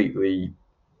completely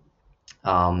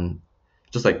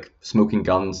just like smoking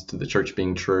guns to the church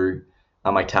being true.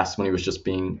 And my testimony was just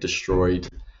being destroyed.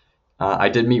 I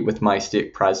did meet with my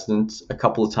stake president a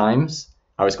couple of times.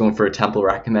 I was going for a Temple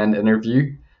Recommend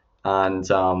interview, and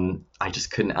I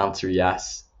just couldn't answer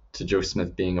yes to Joe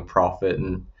Smith being a prophet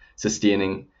and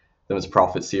sustaining them as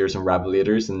prophet, seers, and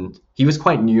revelators. And he was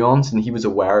quite nuanced, and he was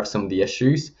aware of some of the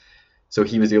issues, so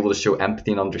he was able to show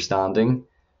empathy and understanding.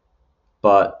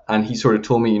 And he sort of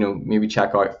told me, maybe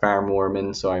check out Fair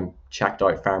Mormon. So I checked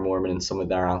out Fair Mormon and some of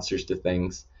their answers to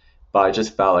things, but I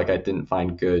just felt like I didn't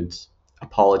find good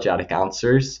apologetic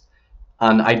answers.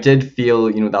 And I did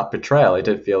feel, that betrayal. I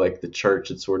did feel like the church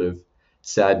had sort of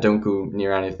said, don't go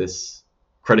near any of this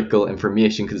critical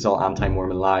information because it's all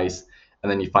anti-Mormon lies.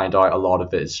 And then you find out a lot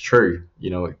of it is true.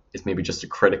 It's maybe just a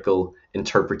critical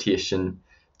interpretation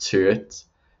to it.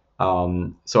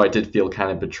 So I did feel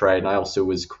kind of betrayed. And I also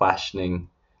was questioning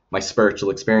my spiritual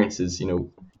experiences.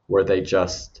 Were they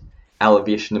just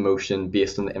elevation emotion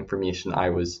based on the information I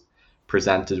was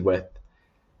presented with?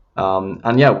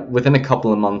 And yeah, within a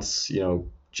couple of months,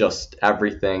 just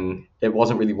everything, it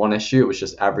wasn't really one issue. It was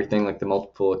just everything, like the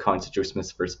multiple accounts of Joe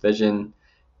Smith's first vision,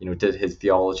 did his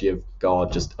theology of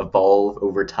God just evolve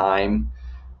over time?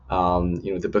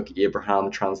 The Book of Abraham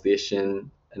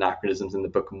translation, anachronisms in the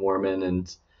Book of Mormon,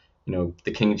 and,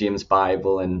 the King James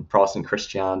Bible and Protestant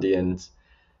Christianity. And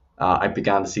I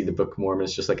began to see the Book of Mormon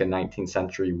as just like a 19th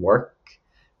century work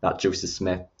that Joseph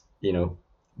Smith,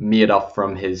 made up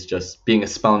from his just being a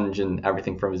sponge and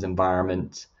everything from his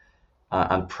environment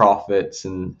and prophets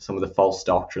and some of the false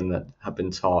doctrine that had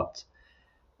been taught.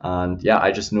 And yeah,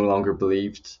 I just no longer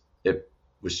believed it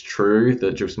was true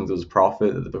that Joseph Smith was a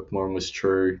prophet, that the Book of Mormon was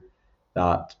true,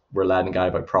 that we're led and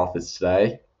guided by prophets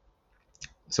today.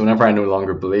 So whenever I no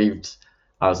longer believed,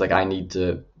 I was like, I need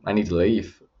to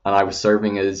leave. And I was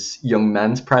serving as young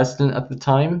men's president at the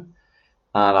time.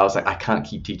 And I was like, I can't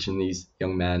keep teaching these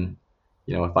young men,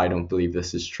 if I don't believe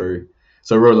this is true.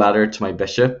 So I wrote a letter to my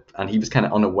bishop, and he was kind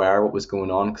of unaware what was going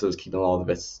on because I was keeping all of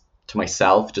this to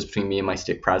myself, just between me and my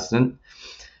stake president.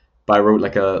 But I wrote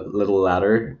like a little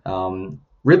letter,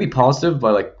 really positive,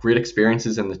 about like great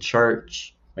experiences in the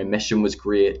church. My mission was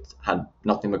great, had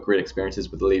nothing but great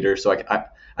experiences with the leader. So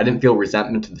I didn't feel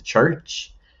resentment to the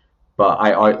church, but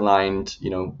I outlined,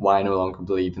 why I no longer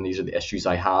believe, and these are the issues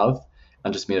I have,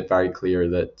 and just made it very clear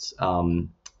that,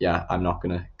 I'm not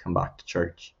going to come back to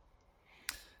church.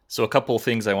 So a couple of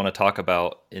things I want to talk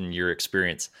about in your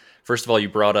experience. First of all, you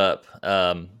brought up,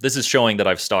 this is showing that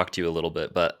I've stalked you a little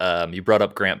bit, but you brought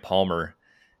up Grant Palmer.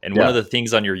 And one of the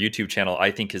things on your YouTube channel I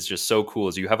think is just so cool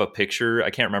is you have a picture. I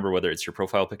can't remember whether it's your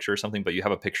profile picture or something, but you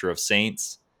have a picture of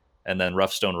Saints and then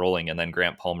Rough Stone Rolling and then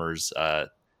Grant Palmer's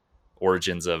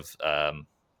origins of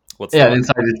what's an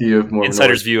insider's view of Mormon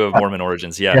Insider's View of Mormon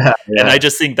Origins. Yeah. And I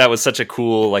just think that was such a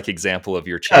cool like example of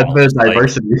your channel. There's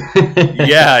diversity.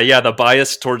 The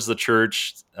bias towards the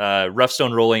church. Rough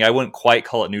Stone Rolling, I wouldn't quite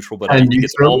call it neutral, but I think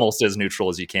it's almost as neutral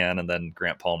as you can. And then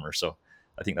Grant Palmer. So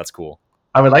I think that's cool.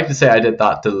 I would like to say I did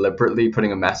that deliberately,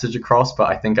 putting a message across, but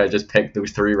I think I just picked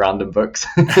those 3 random books.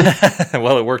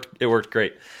 Well, it worked. It worked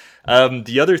great.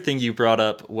 The other thing you brought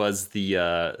up was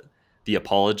the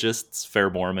apologists, Fair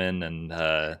Mormon,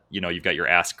 and you've got your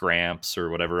Ask Gramps or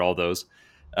whatever, all those.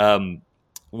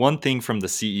 One thing from the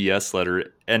CES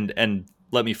letter, and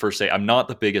let me first say, I'm not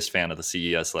the biggest fan of the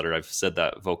CES letter. I've said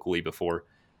that vocally before.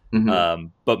 Mm-hmm.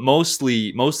 But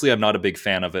mostly I'm not a big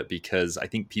fan of it because I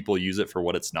think people use it for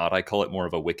what it's not. I call it more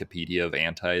of a Wikipedia of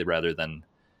anti rather than,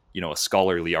 a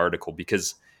scholarly article,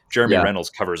 because Jeremy Reynolds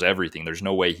covers everything. There's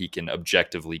no way he can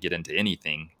objectively get into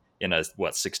anything in a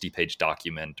 60-page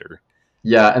document or.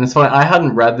 Yeah, and it's funny, I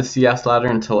hadn't read the CS letter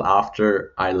until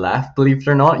after I left, believe it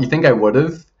or not. You think I would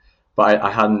have, but I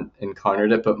hadn't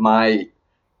encountered it. But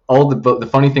the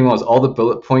funny thing was, all the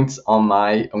bullet points on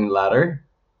my own letter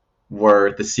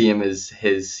were the same as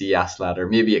his CS letter,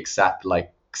 maybe except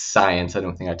like science. I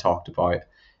don't think I talked about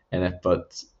in it,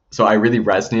 but so I really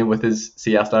resonated with his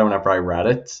CS letter whenever I read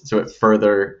it. So it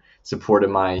further supported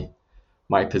my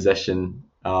position.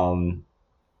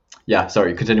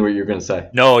 Sorry, continue what you were going to say.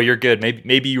 No, you're good.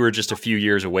 Maybe you were just a few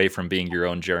years away from being your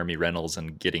own Jeremy Reynolds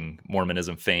and getting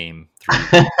Mormonism fame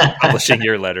through publishing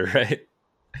your letter, right?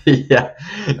 Yeah,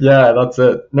 yeah, that's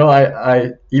it. No,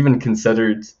 I even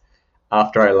considered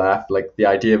after I left, like the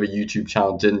idea of a YouTube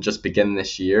channel didn't just begin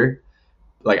this year.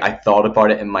 Like I thought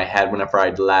about it in my head whenever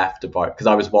I'd left about because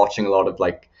I was watching a lot of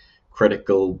like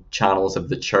critical channels of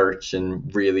the church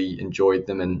and really enjoyed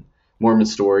them and Mormon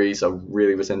stories. I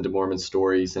really was into Mormon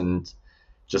stories and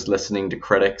just listening to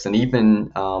critics and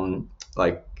even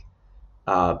like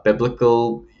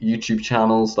biblical YouTube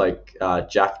channels like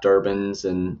Jeff Durbin's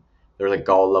and there's like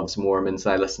God Loves Mormons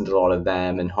and I listened to a lot of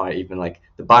them and how even like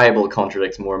the Bible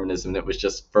contradicts Mormonism and it was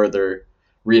just further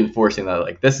reinforcing that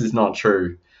like this is not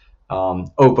true.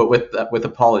 But with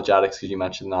apologetics, because you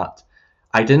mentioned that,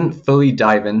 I didn't fully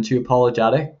dive into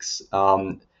apologetics,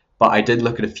 but I did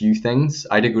look at a few things.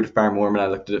 I did go to Fair Mormon. I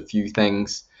looked at a few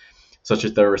things, such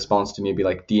as their response to maybe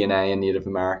like DNA and Native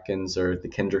Americans or the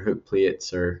Kinderhook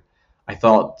plates, or I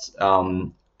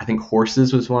think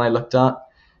horses was one I looked at,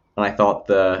 and I thought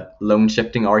the loan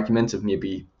shifting argument of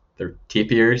maybe their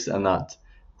tapirs and that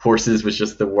horses was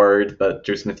just the word that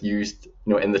Joe Smith used,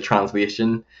 in the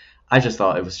translation. I just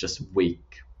thought it was just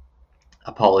weak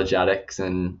apologetics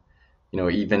and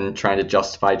even trying to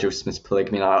justify Joe Smith's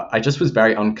polygamy. I just was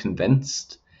very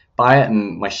unconvinced by it,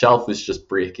 and my shelf was just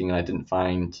breaking, and I didn't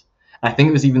find. I think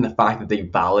it was even the fact that they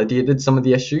validated some of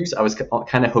the issues. I was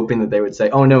kind of hoping that they would say,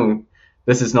 "Oh no,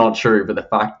 this is not true," but the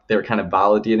fact they were kind of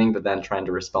validating, but then trying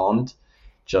to respond,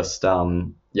 just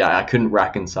yeah, I couldn't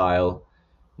reconcile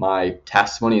my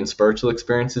testimony and spiritual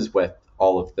experiences with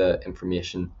all of the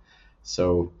information.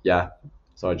 So yeah,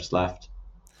 so I just left.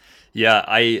 Yeah,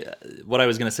 I what I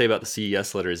was going to say about the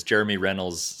CES letter is Jeremy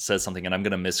Reynolds says something, and I'm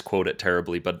going to misquote it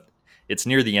terribly, but it's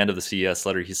near the end of the CES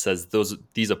letter. He says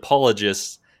these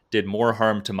apologists did more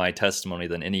harm to my testimony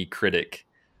than any critic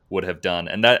would have done,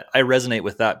 and that I resonate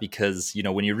with that because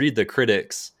when you read the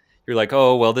critics, you're like,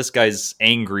 oh well, this guy's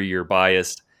angry or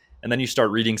biased, and then you start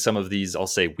reading some of these, I'll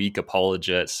say, weak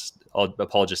apologist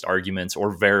arguments,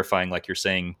 or verifying, like you're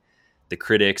saying, the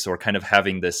critics, or kind of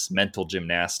having this mental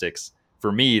gymnastics.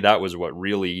 For me, that was what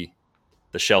really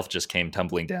the shelf just came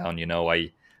tumbling down.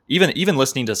 I even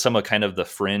listening to some of kind of the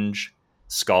fringe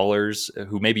scholars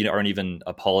who maybe aren't even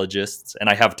apologists, and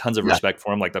I have tons of Yeah. respect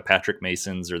for them, like the Patrick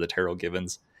Masons or the Terrell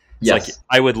Givens. It's like Yes.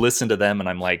 I would listen to them, and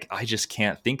I'm like, I just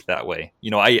can't think that way.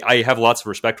 I have lots of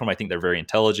respect for them. I think they're very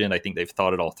intelligent. I think they've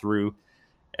thought it all through,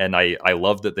 and I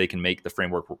love that they can make the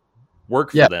framework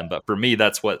work for Yeah. them. But for me,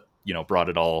 that's what brought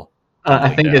it all I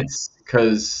tumbling think down. it's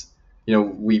because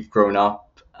we've grown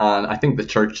up, and I think the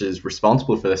church is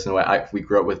responsible for this in a way. We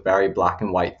grew up with very black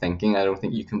and white thinking. I don't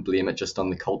think you can blame it just on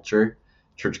the culture,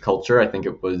 church culture. I think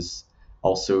it was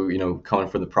also coming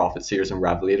from the prophets, seers, and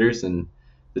revelators, and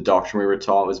the doctrine we were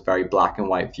taught was very black and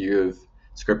white view of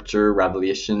scripture,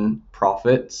 revelation,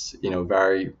 prophets.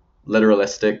 Very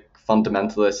literalistic,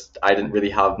 fundamentalist. I didn't really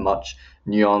have much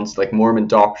nuance. Like Mormon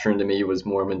doctrine to me was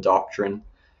Mormon doctrine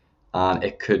and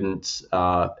it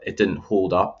didn't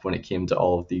hold up when it came to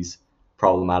all of these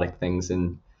problematic things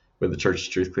in with the church's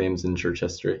truth claims in church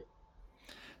history.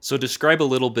 So describe a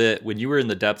little bit when you were in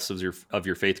the depths of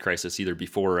your faith crisis, either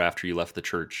before or after you left the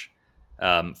church.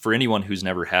 For anyone who's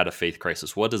never had a faith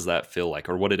crisis, what does that feel like,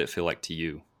 or what did it feel like to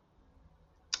you?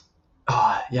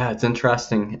 Oh, yeah, it's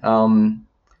interesting.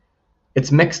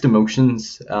 It's mixed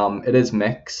emotions. It is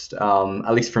mixed.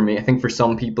 At least for me, I think for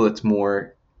some people it's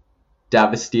more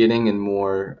devastating and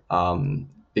more.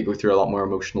 They go through a lot more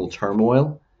emotional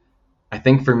turmoil. I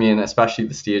think for me, and especially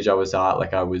the stage I was at,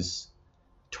 like I was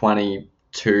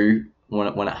 22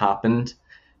 when it happened.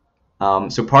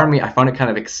 So part of me, I found it kind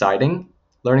of exciting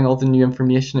learning all the new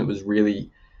information. It was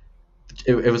really,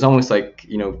 it was almost like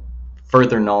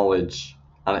further knowledge,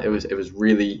 and it was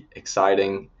really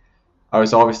exciting. I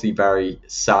was obviously very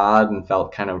sad and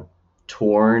felt kind of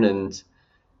torn, and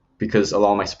because a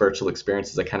lot of my spiritual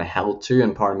experiences I kind of held to,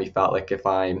 and part of me felt like if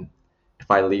I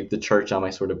leave the church, am I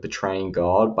sort of betraying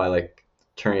God by like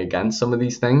turning against some of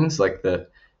these things, like the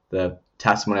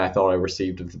testimony I thought I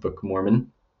received of the Book of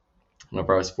Mormon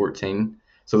whenever I was 14.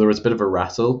 So there was a bit of a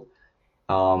wrestle.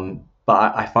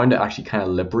 But I found it actually kind of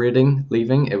liberating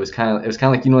leaving. It was kind of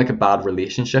like like a bad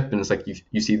relationship, and it's like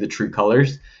you see the true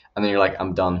colors, and then you're like,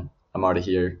 I'm done, I'm out of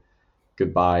here,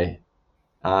 goodbye.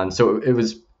 And so it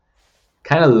was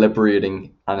kind of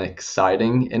liberating and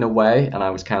exciting in a way, and I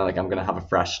was kind of like, I'm gonna have a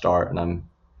fresh start, and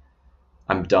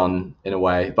I'm done in a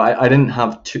way. But I didn't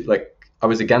have too like I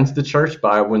was against the church,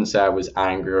 but I wouldn't say I was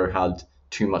angry or had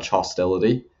too much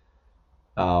hostility.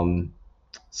 Um,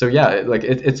 so yeah,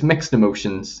 it's mixed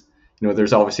emotions.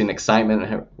 There's obviously an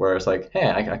excitement where it's like, hey,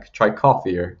 I could try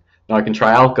coffee, or I can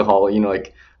try alcohol.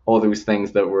 Like all those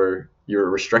things that you're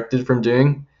restricted from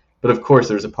doing. But of course,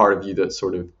 there's a part of you that's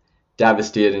sort of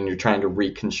devastated and you're trying to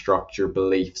reconstruct your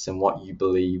beliefs and what you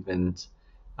believe and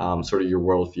sort of your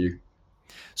worldview.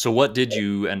 So what did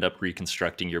you end up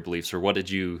reconstructing your beliefs, or what did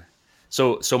you?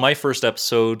 So my first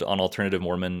episode on Alternative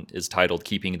Mormon is titled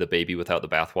 "Keeping the Baby Without the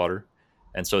Bathwater,"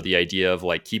 and so the idea of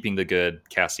like keeping the good,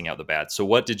 casting out the bad. So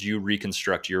what did you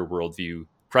reconstruct your worldview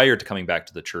prior to coming back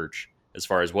to the church, as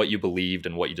far as what you believed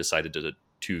and what you decided to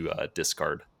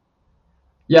discard?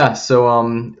 Yeah, so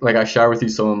like I share with you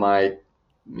some of my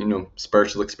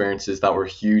spiritual experiences that were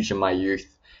huge in my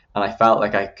youth, and I felt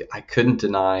like I couldn't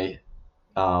deny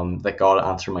that God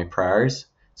answered my prayers.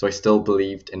 So I still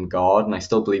believed in God and I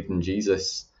still believed in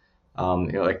Jesus.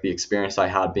 Like the experience I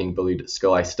had being bullied at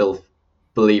school, I still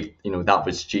believed, that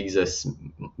was Jesus,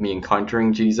 me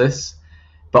encountering Jesus.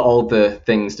 But all the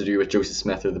things to do with Joseph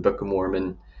Smith or the Book of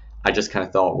Mormon, I just kind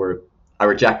of thought I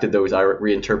rejected those. I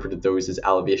reinterpreted those as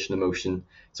elevation emotion.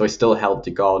 So I still held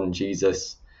to God and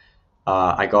Jesus.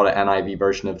 I got an NIV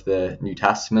version of the New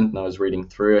Testament and I was reading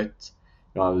through it.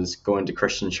 I was going to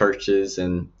Christian churches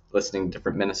and listening to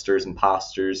different ministers and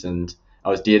pastors, and I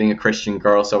was dating a Christian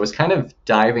girl. So I was kind of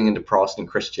diving into Protestant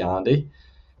Christianity,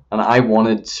 and I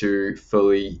wanted to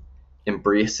fully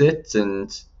embrace it.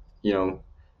 And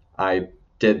I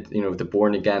did the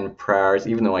born again prayers,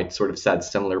 even though I sort of said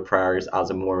similar prayers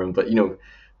as a Mormon, but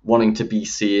wanting to be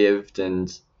saved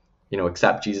and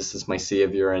accept Jesus as my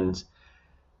savior. And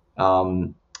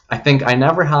I think I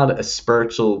never had a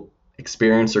spiritual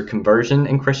experience or conversion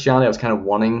in Christianity. I was kind of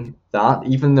wanting that,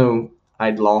 even though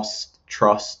I'd lost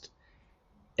trust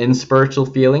in spiritual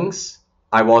feelings.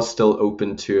 I was still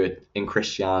open to it in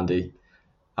Christianity,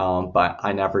 but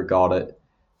I never got it.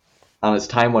 And as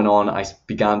time went on, I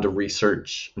began to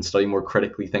research and study more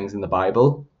critically things in the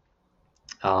Bible.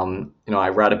 I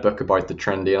read a book about the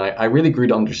Trinity, and I really grew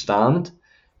to understand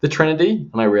the Trinity.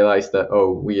 And I realized that,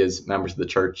 we as members of the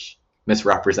church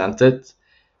misrepresent it.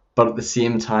 But at the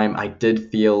same time, I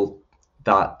did feel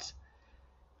that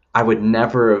I would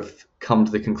never have come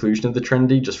to the conclusion of the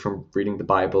Trinity just from reading the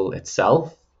Bible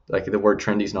itself. Like the word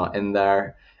Trinity is not in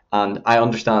there. And I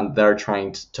understand they're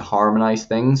trying to harmonize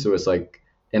things. So it's like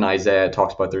in Isaiah, it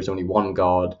talks about there's only one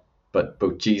God, but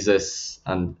both Jesus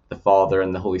and the Father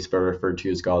and the Holy Spirit are referred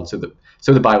to as God. So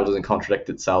the Bible doesn't contradict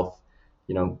itself.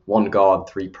 One God,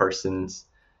 three persons.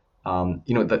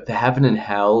 The heaven and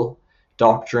hell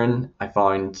doctrine I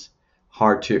found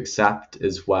hard to accept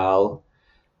as well,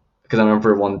 because I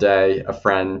remember one day a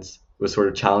friend was sort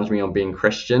of challenging me on being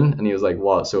Christian, and he was like,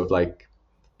 "What? So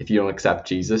if you don't accept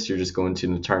Jesus, you're just going to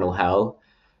an eternal hell?"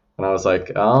 And I was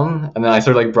like, and then I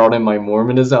sort of like brought in my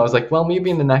Mormonism. I was like, well,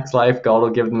 maybe in the next life God will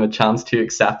give them a chance to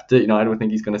accept it. I don't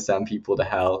think He's going to send people to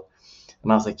hell.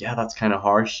 And I was like, yeah, that's kind of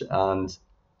harsh. And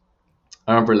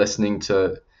I remember listening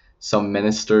to some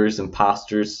ministers and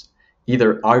pastors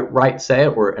either outright say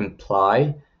it or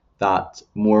imply that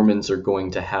Mormons are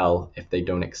going to hell if they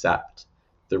don't accept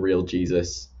the real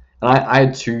Jesus. And I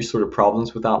had two sort of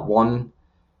problems with that. One,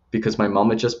 because my mom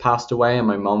had just passed away, and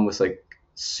my mom was like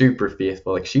super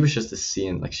faithful. Like she was just a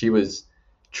saint. Like she was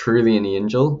truly an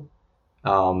angel.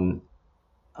 And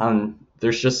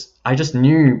I just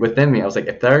knew within me, I was like,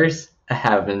 if there's a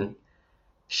heaven,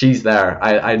 she's there.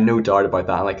 I had no doubt about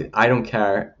that. Like I don't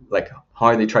care like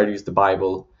how they try to use the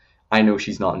Bible. I know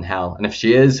she's not in hell, and if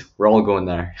she is, we're all going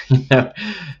there.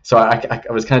 So I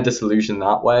was kind of disillusioned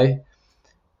that way.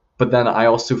 But then I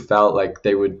also felt like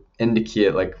they would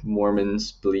indicate like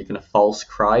Mormons believe in a false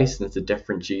Christ and it's a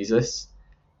different Jesus.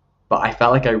 But I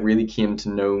felt like I really came to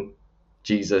know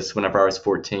Jesus whenever I was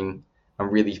 14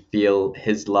 and really feel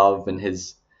His love and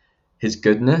His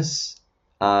goodness.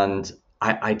 And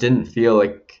I didn't feel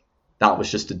like that was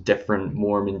just a different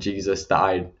Mormon Jesus that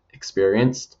I'd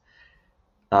experienced.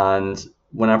 And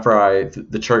whenever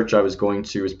the church I was going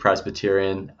to was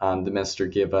Presbyterian, and the minister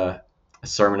gave a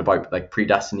sermon about like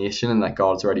predestination and that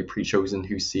God's already pre-chosen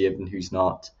who's saved and who's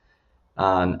not.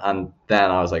 And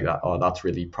then I was like, oh, that's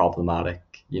really problematic,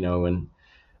 and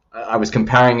I was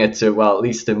comparing it to, well, at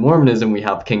least in Mormonism we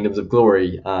have kingdoms of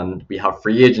glory and we have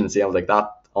free agency. I was like,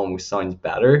 that almost sounds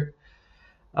better.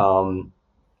 And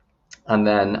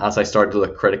then as I started to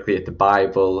look critically at the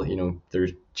Bible,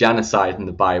 there's genocide in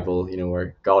the Bible,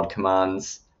 where God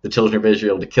commands the children of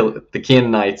Israel to kill the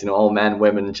Canaanites, all men,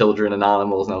 women, children, and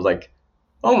animals. And I was like,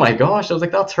 oh my gosh, I was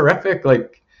like, that's horrific.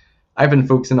 Like, I've been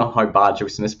focusing on how bad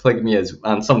Joseph Smith's polygamy is,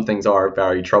 and some things are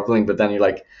very troubling, but then you're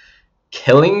like,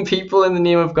 killing people in the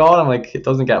name of God? I'm like, it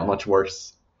doesn't get much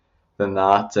worse than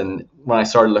that. And when I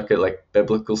started to look at like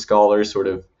biblical scholars, sort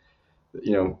of,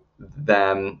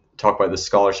 them talk about the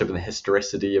scholarship and the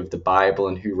historicity of the Bible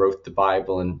and who wrote the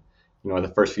Bible, and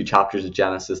the first few chapters of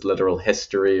Genesis literal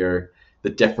history, or the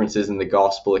differences in the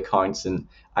gospel accounts, and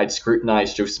I'd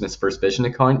scrutinize Joseph Smith's first vision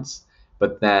accounts,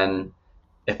 but then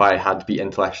if I had to be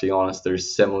intellectually honest,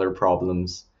 there's similar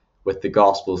problems with the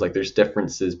Gospels. Like there's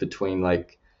differences between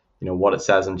like, what it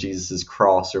says on Jesus's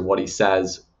cross, or what he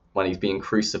says when he's being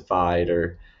crucified,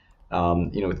 or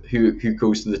who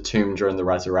goes to the tomb during the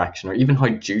resurrection, or even how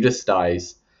Judas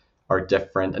dies are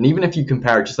different. And even if you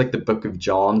compare just like the book of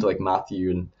John to like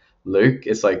Matthew and Luke,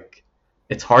 it's like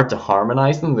it's hard to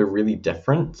harmonize them. They're really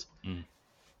different. Mm.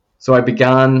 So I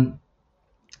began,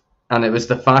 and it was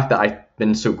the fact that I've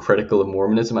been so critical of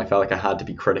Mormonism. I felt like I had to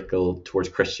be critical towards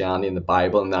Christianity and the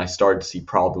Bible, and then I started to see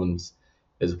problems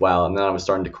as well. And then I was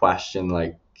starting to question,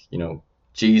 like,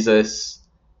 Jesus,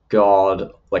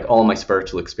 God, like all my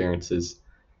spiritual experiences.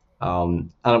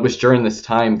 And it was during this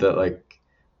time that, like,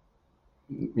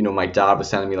 my dad was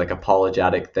sending me like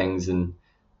apologetic things, and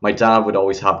my dad would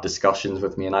always have discussions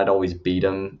with me, and I'd always beat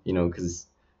him, because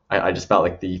I just felt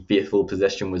like the faithful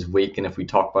position was weak. And if we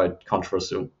talk about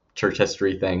controversial church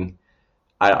history thing,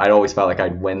 I'd always felt like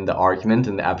I'd win the argument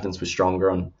and the evidence was stronger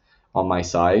on my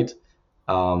side.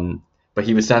 But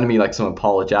he was sending me like some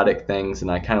apologetic things, and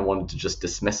I kind of wanted to just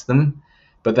dismiss them.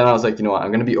 But then I was like, you know what, I'm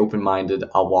going to be open-minded.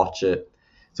 I'll watch it.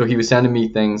 So he was sending me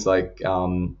things like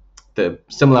the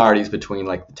similarities between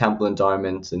like the temple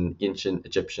endowments and ancient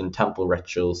Egyptian temple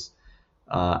rituals,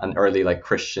 and early like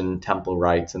Christian temple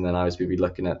rites. And then I was maybe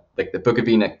looking at like the Book of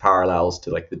Enoch parallels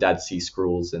to like the Dead Sea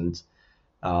Scrolls, and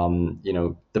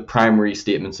the primary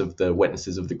statements of the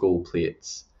witnesses of the gold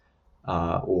plates,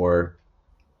 or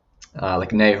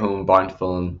like Nahum,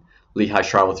 Bountiful, and Lehi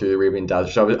travel through the Arabian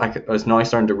desert. So I was now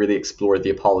starting to really explore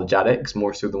the apologetics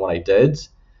more so than what I did,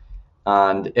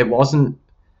 and it wasn't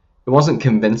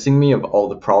convincing me of all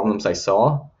the problems I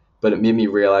saw, but it made me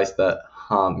realize that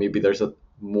maybe there's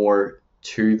more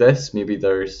to this. Maybe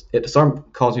it started to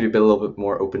cause me to be a little bit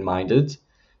more open-minded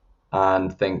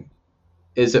and think,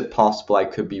 is it possible I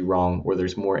could be wrong, or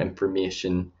there's more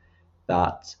information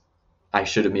that I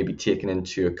should have maybe taken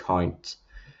into account?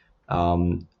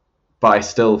 But I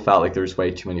still felt like there's way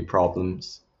too many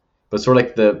problems. But sort of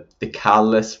like the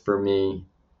catalyst for me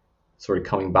sort of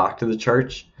coming back to the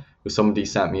church was somebody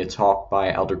sent me a talk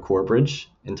by Elder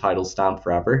Corbridge entitled Stand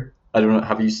Forever. I don't know,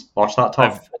 have you watched that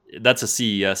talk? That's a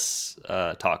CES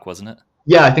talk, wasn't it?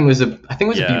 Yeah, I think it was a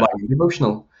Yeah. BYU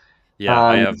devotional. Yeah,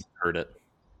 I have heard it.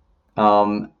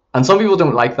 And some people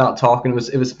don't like that talk, and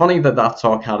it was funny that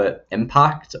talk had an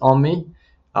impact on me.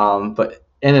 But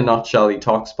in a nutshell, he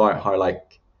talks about how, like,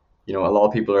 a lot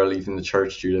of people are leaving the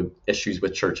church due to issues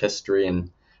with church history and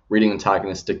reading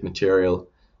antagonistic material.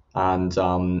 And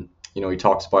he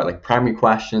talks about like primary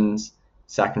questions,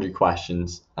 secondary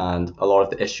questions, and a lot of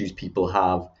the issues people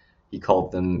have, he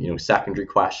called them, secondary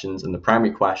questions. And the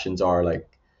primary questions are like,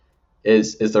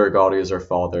 is there a God who is our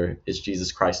Father? Is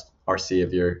Jesus Christ our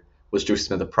Savior? Was Joseph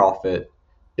Smith a prophet?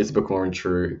 Is the Book of Mormon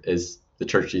true? Is the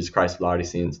Church of Jesus Christ of Latter-day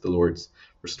Saints the Lord's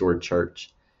restored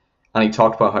church? And he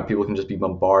talked about how people can just be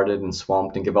bombarded and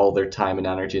swamped and give all their time and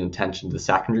energy and attention to the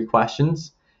secondary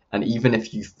questions. And even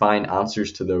if you find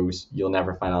answers to those, you'll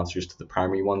never find answers to the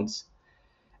primary ones.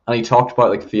 And he talked about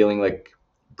like feeling like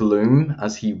gloom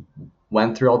as he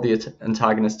went through all the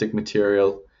antagonistic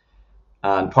material.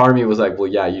 And part of me was like,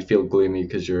 well, yeah, you feel gloomy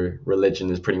because your religion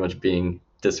is pretty much being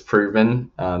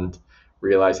disproven and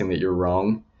realizing that you're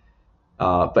wrong.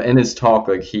 But in his talk,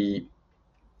 like he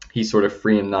sort of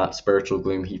framed that spiritual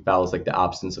gloom he felt as like the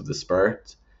absence of the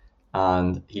spirit.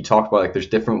 And he talked about like there's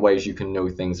different ways you can know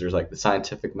things. There's like the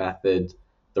scientific method,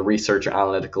 the research or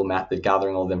analytical method,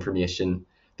 gathering all the information.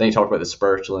 Then he talked about the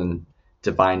spiritual and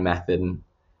divine method.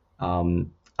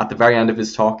 And at the very end of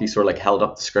his talk, he sort of like held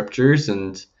up the scriptures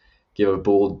and gave a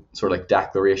bold sort of like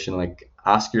declaration, like,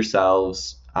 ask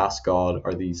yourselves, ask God,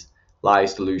 are these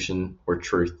lies, delusion, or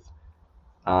truth?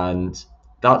 And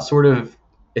that sort of,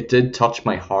 it did touch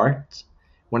my heart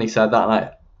when he said that.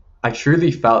 And I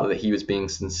truly felt that he was being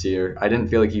sincere. I didn't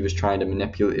feel like he was trying to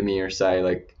manipulate me or say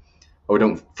like, oh,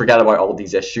 don't forget about all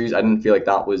these issues. I didn't feel like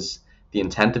that was the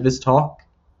intent of his talk.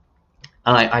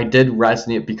 And I did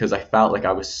resonate because I felt like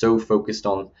I was so focused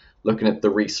on looking at the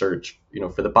research,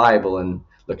 for the Bible, and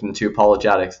looking into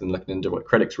apologetics and looking into what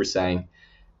critics were saying.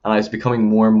 And I was becoming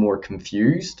more and more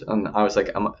confused. And I was like,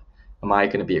 am I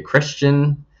going to be a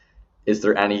Christian? Is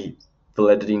there any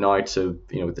validity now to,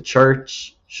 the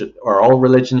church? Are all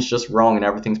religions just wrong and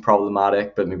everything's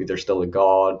problematic, but maybe there's still a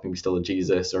God, maybe still a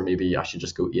Jesus, or maybe I should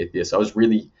just go atheist? I was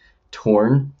really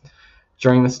torn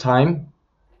during this time.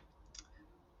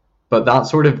 But that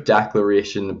sort of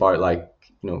declaration about like,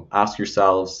 ask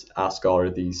yourselves, ask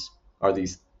God, are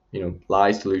these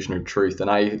lies, delusion, or truth? And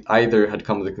I either had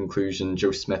come to the conclusion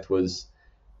Joe Smith was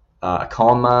a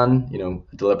con man,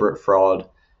 a deliberate fraud,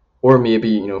 or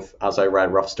maybe, as I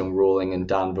read Rough Stone Rolling and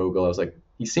Dan Vogel, I was like,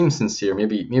 he seems sincere.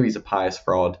 Maybe he's a pious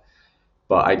fraud,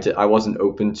 but I wasn't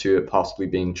open to it possibly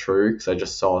being true because I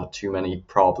just saw too many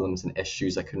problems and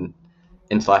issues I couldn't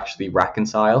intellectually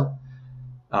reconcile.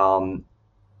 Um,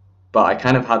 but I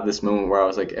kind of had this moment where I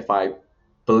was like, if I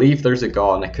believe there's a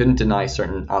God and I couldn't deny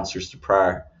certain answers to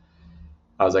prayer,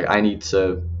 I was like, I need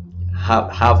to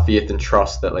have faith and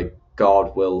trust that like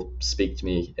God will speak to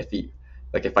me.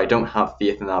 If I don't have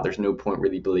faith in that, there's no point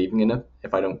really believing in it.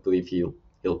 If I don't believe he'll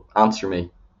answer me.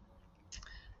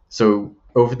 So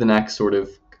over the next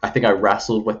I think I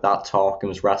wrestled with that talk and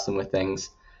was wrestling with things,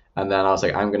 and then I was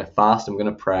like, I'm gonna fast, I'm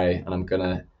gonna pray, and I'm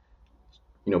gonna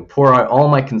pour out all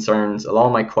my concerns, all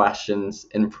my questions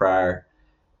in prayer,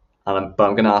 but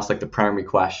I'm gonna ask like the primary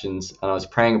questions. And I was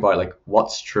praying about like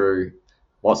what's true,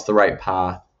 what's the right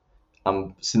path.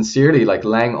 I'm sincerely like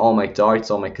laying all my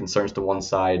doubts, all my concerns to one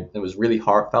side. It was really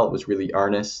heartfelt, it was really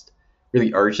earnest,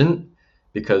 really urgent,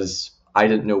 because I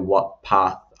didn't know what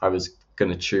path I was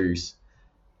gonna choose.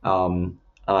 And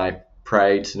I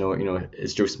prayed to know,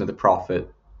 is Joseph Smith a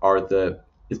prophet?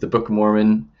 Is the Book of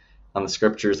Mormon and the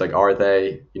scriptures, like, are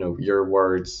they, your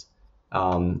words?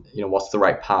 What's the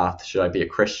right path? Should I be a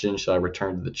Christian? Should I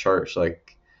return to the church?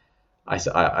 Like,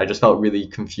 I just felt really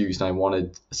confused and I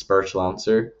wanted a spiritual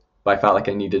answer, but I felt like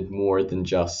I needed more than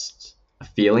just a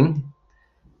feeling.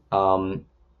 So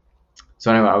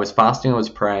anyway, I was fasting, I was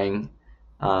praying,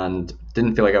 and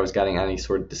didn't feel like I was getting any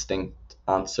sort of distinct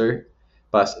answer.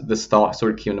 But this thought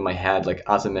sort of came into my head, like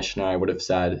as a missionary, I would have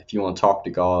said, if you want to talk to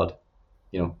God,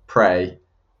 pray.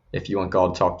 If you want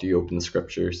God to talk to you, open the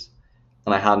scriptures.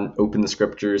 And I hadn't opened the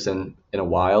scriptures in a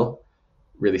while,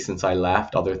 really since I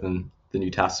left, other than the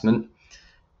New Testament.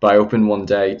 But I opened one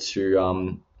day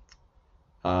to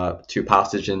a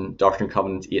passage in Doctrine and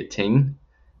Covenants 18,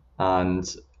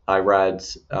 and I read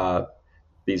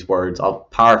these words. I'll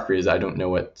paraphrase, I don't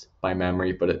know it by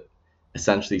memory, but it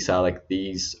essentially said like,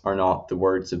 these are not the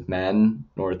words of men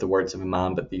nor the words of a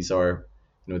man, but these are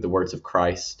the words of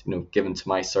Christ, given to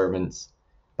my servants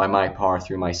by my power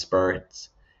through my spirit.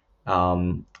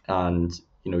 And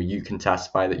you can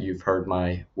testify that you've heard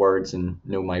my words and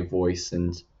know my voice.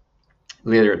 And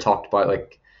later it talked about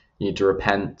like, you need to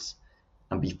repent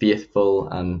and be faithful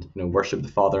and worship the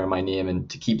Father in my name and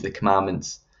to keep the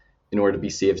commandments in order to be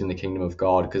saved in the kingdom of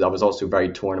God. Because I was also very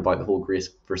torn about the whole grace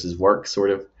versus work sort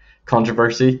of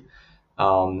controversy.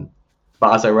 But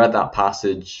as I read that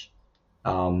passage,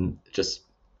 I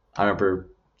remember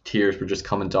tears were just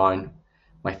coming down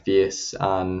my face.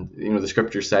 And the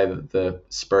scriptures say that the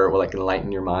Spirit will like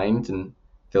enlighten your mind and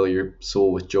fill your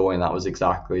soul with joy, and that was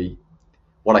exactly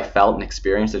what I felt and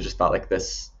experienced. I just felt like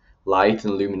this light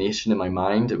and illumination in my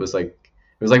mind. It was like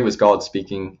it was God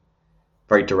speaking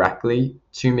very directly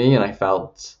to me, and I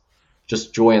felt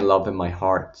just joy and love in my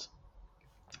heart.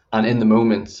 And in the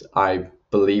moment, I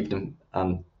believed and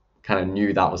kind of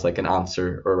knew that was like an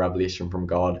answer or a revelation from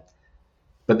God.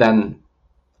 But then,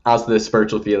 as the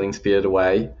spiritual feelings faded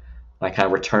away, I kind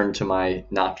of returned to my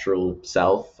natural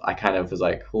self. I kind of was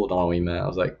like, hold on a wee minute. I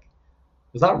was like,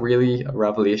 was that really a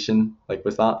revelation? Like,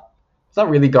 was that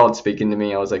really God speaking to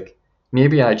me? I was like,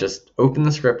 maybe I just opened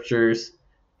the scriptures,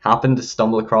 happened to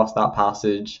stumble across that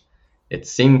passage. It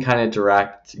seemed kind of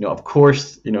direct. Of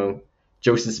course,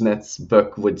 Joseph Smith's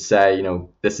book would say,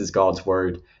 this is God's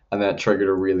word, and then it triggered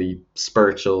a really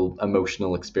spiritual,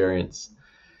 emotional experience.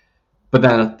 But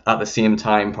then at the same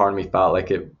time, part of me felt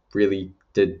like it really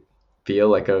did feel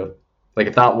like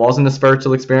if that wasn't a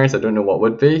spiritual experience, I don't know what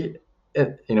would be.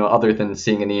 Other than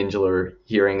seeing an angel or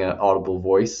hearing an audible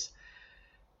voice.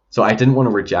 So I didn't want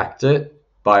to reject it,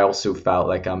 but I also felt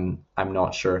like I'm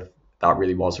not sure if that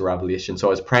really was a revelation. So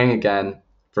I was praying again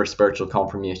for spiritual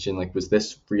confirmation. Like, was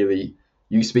this really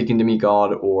you speaking to me,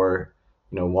 God, or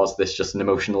was this just an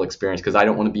emotional experience? Because I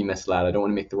don't want to be misled. I don't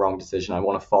want to make the wrong decision. I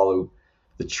want to follow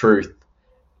the truth,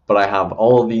 but I have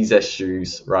all these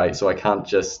issues, right? So I can't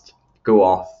just go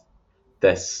off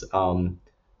this.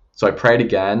 So I prayed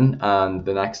again, and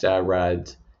the next day I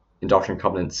read in Doctrine and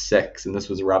Covenants 6, and this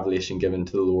was a revelation given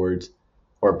to the Lord,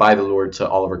 or by the Lord to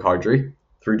Oliver Cowdery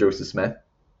through Joseph Smith.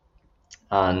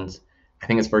 And I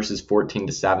think it's verses 14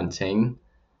 to 17.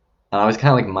 And I was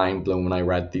kind of like mind blown when I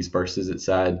read these verses. It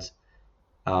said,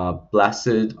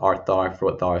 blessed art thou for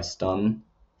what thou hast done,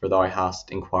 for thou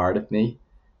hast inquired of me.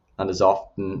 And as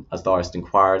often as thou hast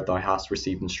inquired, thou hast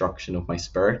received instruction of my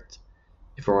spirit.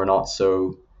 If it were not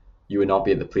so, you would not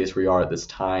be at the place where you are at this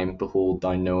time. Behold,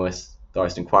 thou knowest, thou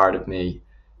hast inquired of me,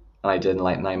 and I did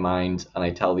enlighten thy mind, and I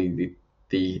tell thee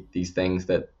these things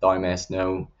that thou mayest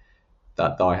know,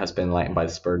 that thou hast been enlightened by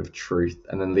the Spirit of truth.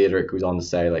 And then later it goes on to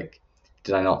say, like,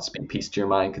 did I not speak peace to your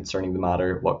mind concerning the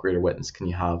matter? What greater witness can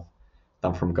you have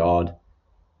than from God?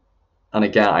 And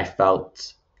again, I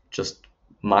felt just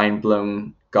mind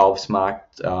blown,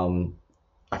 gobsmacked.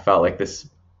 I felt like this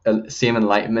same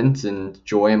enlightenment and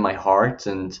joy in my heart,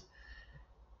 and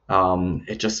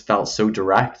it just felt so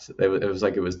direct. It was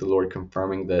like it was the Lord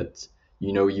confirming that,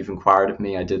 you've inquired of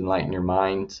me, I did enlighten your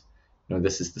mind.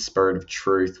 This is the Spirit of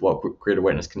truth. What greater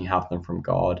witness can you have than from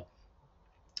God?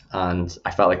 And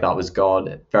I felt like that was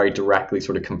God very directly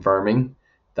sort of confirming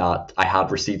that I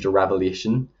had received a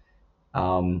revelation.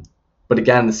 But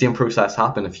again, the same process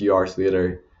happened a few hours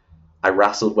later. I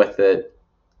wrestled with it.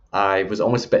 I was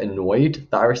almost a bit annoyed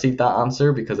that I received that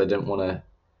answer because I didn't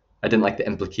like the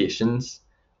implications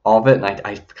of it. And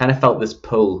I kind of felt this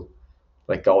pull,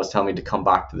 like God was telling me to come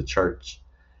back to the church.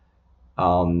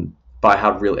 But I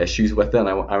had real issues with it. And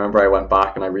I remember I went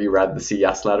back and I reread the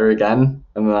CS letter again.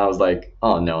 And then I was like,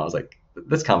 oh no, I was like,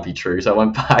 this can't be true. So I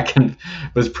went back and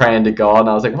was praying to God. And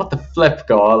I was like, what the flip,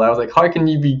 God? I was like, how can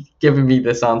you be giving me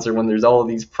this answer when there's all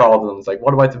these problems? Like,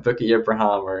 what about the Book of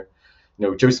Abraham, or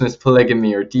Joseph Smith's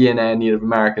polygamy, or DNA in Native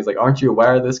Americans? Like, aren't you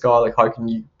aware of this, God? Like, how can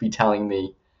you be telling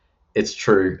me it's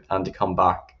true and to come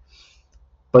back?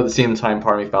 But at the same time,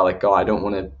 part of me felt like, God, I don't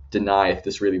want to deny if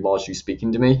this really was you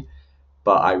speaking to me,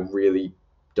 but I really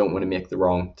don't want to make the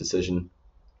wrong decision.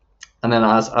 And then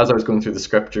as I was going through the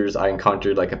scriptures, I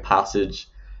encountered like a passage,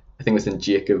 I think it was in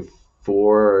Jacob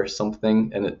 4 or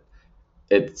something, and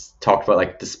it's talked about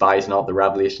like, despise not the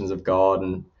revelations of God,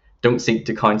 and don't seek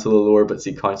to counsel the Lord, but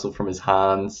seek counsel from his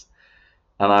hands.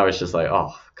 And I was just like,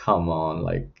 oh, come on,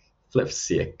 like, flip's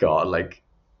sake, God. Like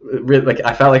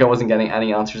I felt like I wasn't getting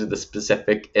any answers to the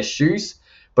specific issues,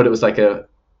 but it was like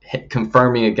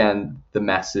confirming again the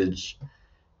message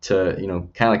to,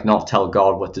 kind of like not tell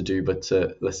God what to do, but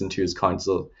to listen to his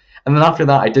counsel. And then after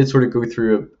that, I did sort of go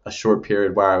through a short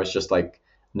period where I was just like,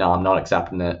 no, I'm not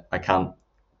accepting it. I can't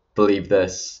believe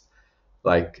this.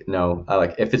 Like, no,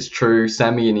 if it's true,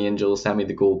 send me an angel, send me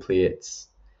the gold plates.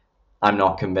 I'm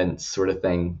not convinced, sort of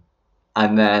thing.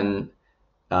 And then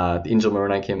the angel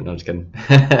Moroni came. No, just kidding.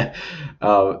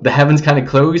 The heavens kind of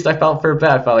closed, I felt, for a bit.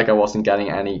 I felt like I wasn't getting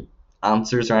any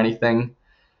answers or anything.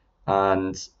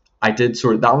 And I did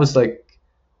that was like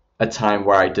a time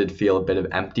where I did feel a bit of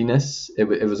emptiness. It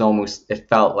was almost, it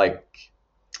felt like,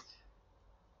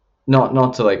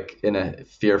 not to like in a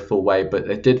fearful way, but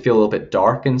it did feel a little bit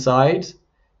dark inside.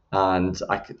 And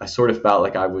I sort of felt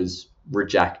like I was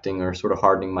rejecting or sort of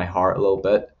hardening my heart a little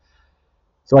bit.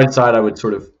 So I decided I would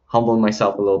sort of humble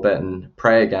myself a little bit and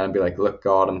pray again and be like, look,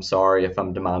 God, I'm sorry if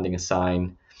I'm demanding a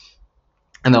sign.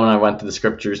 And then when I went to the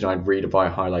scriptures, I'd read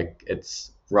about how like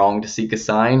it's wrong to seek a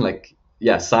sign. Like,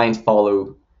 yeah, signs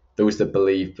follow those that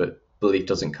believe, but belief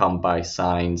doesn't come by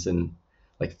signs, and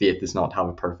like faith does not have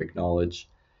a perfect knowledge.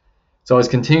 So I was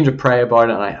continuing to pray about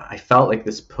it, and I felt like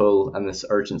this pull and this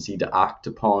urgency to act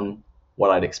upon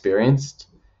what I'd experienced,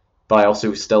 but I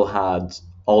also still had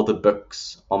all the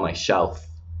books on my shelf.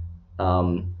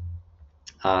 And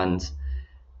I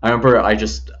remember I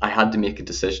had to make a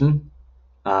decision,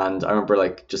 and I remember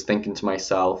like just thinking to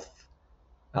myself,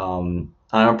 I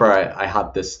remember I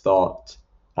had this thought.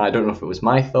 I don't know if it was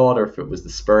my thought or if it was the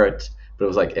Spirit, but it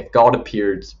was like, if God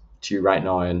appeared to you right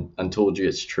now and told you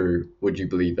it's true, would you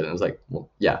believe it? And it was like, well,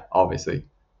 yeah, obviously.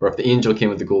 Or if the angel came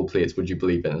with the gold plates, would you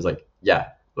believe it? And it was like, yeah,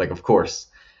 like, of course.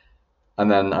 And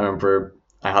then I remember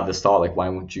I had this thought, like, why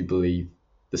won't you believe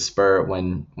the Spirit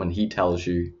when he tells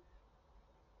you?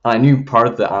 And I knew part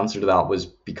of the answer to that was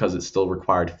because it still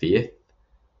required faith.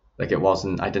 Like,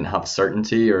 I didn't have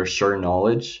certainty or sure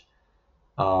knowledge.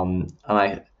 And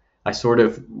I sort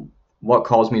of, what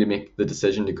caused me to make the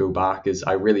decision to go back is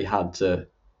I really had to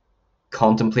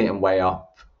contemplate and weigh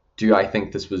up, do I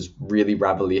think this was really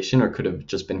revelation, or could have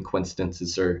just been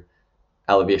coincidences or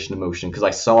elevation emotion? Because I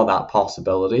saw that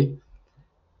possibility.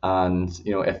 And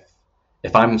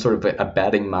if I'm sort of a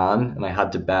betting man and I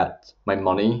had to bet my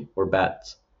money or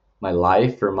bet my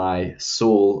life or my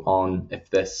soul on if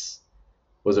this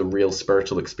was a real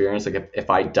spiritual experience, like if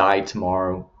I died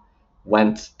tomorrow,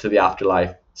 went to the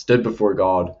afterlife, stood before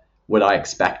God, would I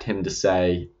expect him to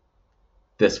say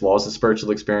this was a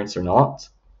spiritual experience or not?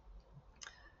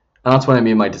 And that's when I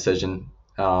made my decision.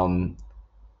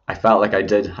 I felt like I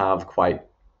did have quite,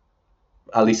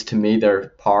 at least to me, they're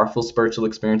powerful spiritual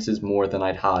experiences, more than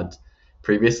I'd had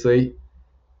previously.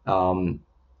 And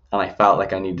I felt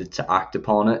like I needed to act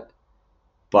upon it,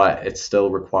 but it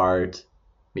still required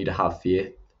me to have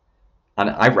faith. And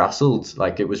I wrestled,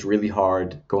 like it was really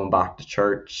hard going back to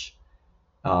church.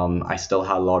 I still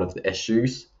had a lot of the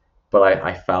issues, but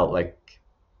I felt like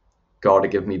God to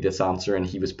give me this answer, and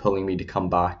He was pulling me to come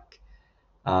back,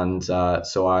 and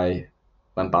so I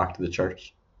went back to the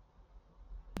church.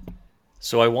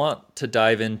 So I want to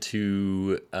dive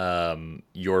into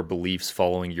your beliefs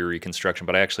following your reconstruction,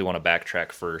 but I actually want to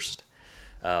backtrack first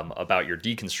about your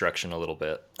deconstruction a little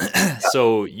bit.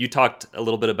 So you talked a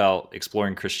little bit about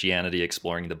exploring Christianity,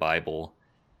 exploring the Bible.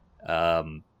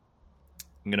 Um,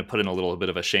 I'm going to put in a little bit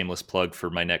of a shameless plug for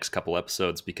my next couple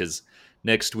episodes because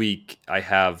next week I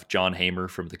have John Hamer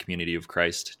from the Community of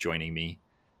Christ joining me.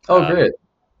 Oh, great.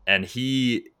 And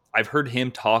I've heard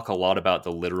him talk a lot about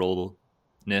the literalness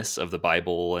of the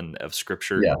Bible and of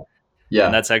Scripture, Yeah, and yeah,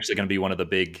 that's actually going to be one of the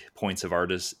big points of our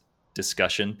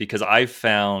discussion, because I've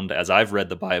found, as I've read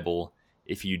the Bible,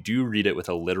 if you do read it with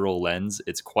a literal lens,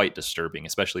 it's quite disturbing,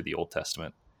 especially the Old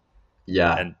Testament.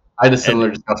 yeah. And I had a and similar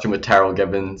discussion with Terrell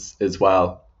Gibbons as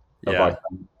well yeah, about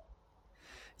that.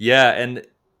 yeah,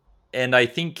 and I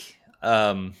think,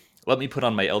 let me put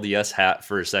on my LDS hat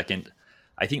for a second.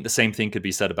 I think the same thing could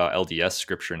be said about LDS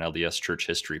scripture and LDS church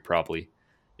history, probably.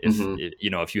 Hmm.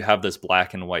 If you have this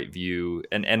black and white view,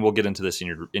 and we'll get into this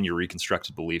in your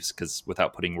reconstructed beliefs, because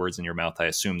without putting words in your mouth, I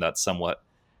assume that's somewhat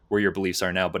where your beliefs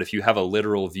are now. But if you have a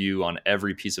literal view on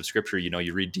every piece of scripture, you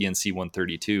read DNC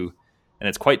 132, and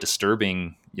it's quite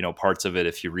disturbing, parts of it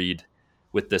if you read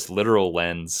with this literal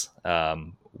lens,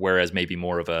 whereas maybe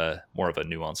more of a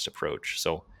nuanced approach.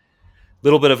 So a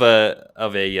little bit of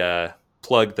a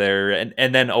plug there,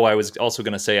 and then I was also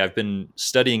going to say I've been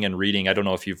studying and reading. I don't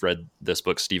know if you've read this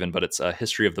book, Stephen, but it's a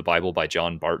History of the Bible by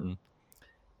John Barton,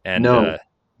 and No,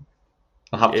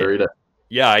 I'll have to it, read it.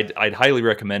 yeah, I'd highly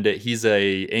recommend it. He's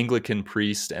a Anglican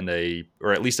priest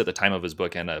or at least at the time of his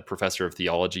book, and a professor of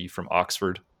theology from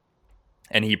Oxford,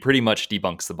 and he pretty much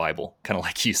debunks the Bible, kind of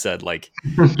like you said, like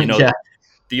you know Yeah,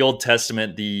 the Old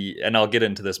Testament, and I'll get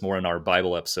into this more in our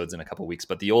Bible episodes in a couple of weeks,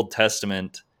 but the Old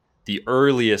Testament, the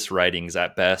earliest writings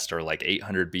at best are like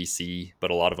 800 BC,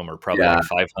 but a lot of them are probably yeah, like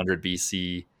 500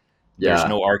 BC. There's yeah,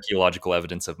 no archaeological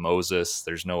evidence of Moses.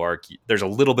 There's a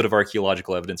little bit of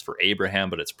archaeological evidence for Abraham,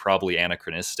 but it's probably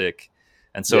anachronistic.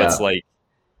 And so yeah,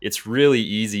 it's really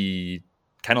easy,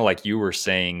 kind of like you were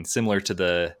saying, similar to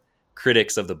the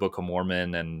critics of the Book of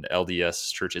Mormon and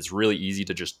LDS Church. It's really easy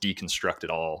to just deconstruct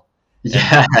it all. And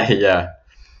yeah, yeah,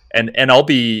 and I'll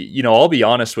be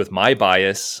honest with my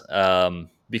bias,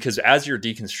 because as you're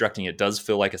deconstructing, it does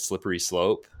feel like a slippery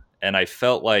slope, and I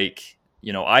felt like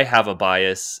I have a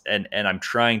bias, and I'm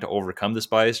trying to overcome this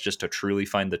bias just to truly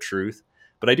find the truth.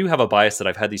 But I do have a bias that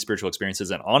I've had these spiritual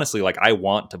experiences, and honestly, like, I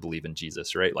want to believe in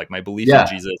Jesus, right? Like, my belief in yeah,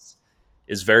 Jesus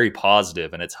is very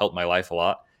positive, and it's helped my life a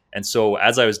lot. And so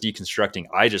as I was deconstructing,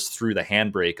 I just threw the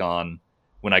handbrake on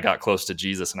when I got close to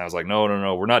Jesus, and I was like, no, no,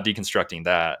 no, we're not deconstructing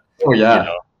that. oh you yeah.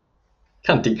 know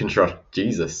Can't deconstruct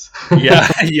Jesus. Yeah,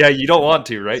 yeah, you don't want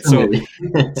to, right? So Maybe.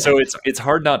 so it's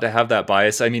hard not to have that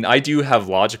bias. I mean, I do have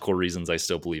logical reasons I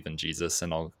still believe in Jesus,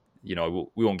 and we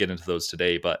won't get into those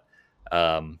today,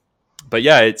 um but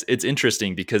yeah, it's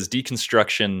interesting because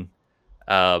deconstruction,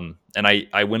 and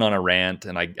I went on a rant,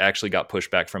 and I actually got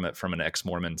pushback from it from an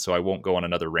ex-Mormon, so I won't go on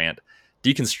another rant.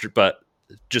 But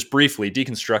just briefly,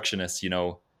 deconstructionists,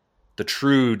 the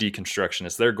true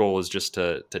deconstructionists, their goal is just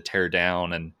to tear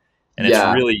down, and it's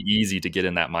Yeah, really easy to get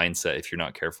in that mindset if you're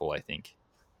not careful, I think.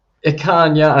 it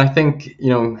can. Yeah, I think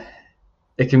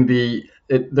it can be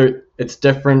it's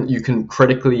different. You can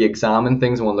critically examine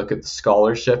things and look at the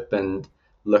scholarship and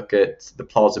look at the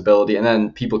plausibility, and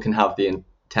then people can have the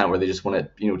intent where they just want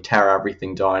to tear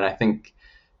everything down. I think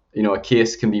a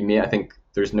case can be made. I think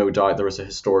there's no doubt there was a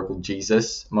historical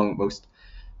Jesus among most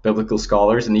biblical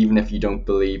scholars, and even if you don't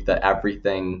believe that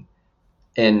everything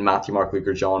in Matthew, Mark, Luke,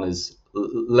 or John is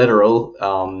literal,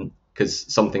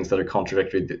 because some things that are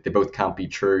contradictory, they both can't be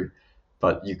true,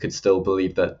 but you could still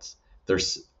believe that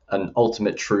there's an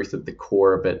ultimate truth at the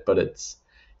core of it, but it's,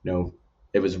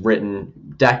 it was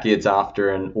written decades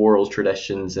after in oral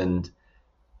traditions, and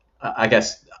I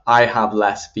guess I have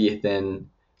less faith in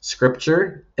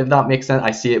scripture, if that makes sense.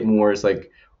 I see it more as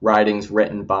like writings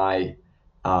written by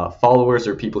followers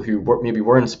or people who maybe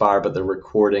were inspired, but they're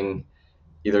recording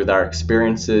either their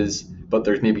experiences, but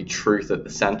there's maybe truth at the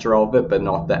center of it, but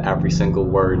not that every single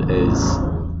word is,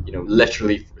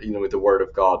 literally, the word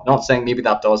of God. Not saying maybe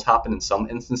that does happen in some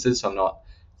instances, so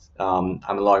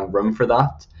I'm allowing room for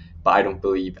that, but I don't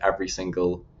believe every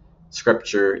single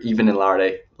scripture, even in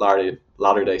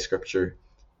Latter Day Scripture,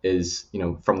 is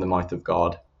from the mouth of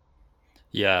God.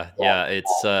 Yeah, yeah,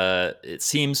 it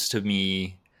seems to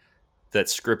me that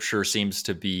scripture seems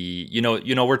to be,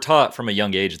 we're taught from a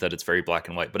young age that it's very black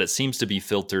and white, but it seems to be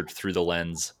filtered through the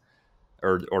lens,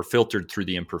 or filtered through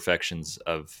the imperfections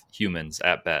of humans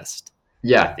at best. I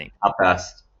Yeah, think. at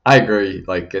best. I agree.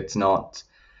 Like it's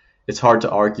hard to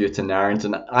argue it's inerrant,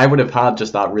 and I would have had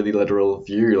just that really literal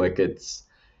view. Like it's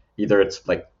either it's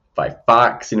like by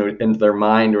facts, into their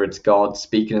mind, or it's God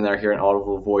speaking in their hearing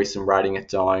audible voice and writing it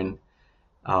down.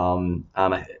 And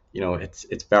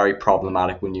it's very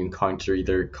problematic when you encounter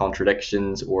either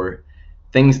contradictions or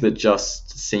things that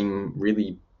just seem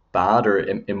really bad or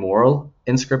immoral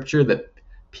in Scripture that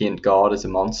paint God as a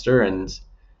monster. And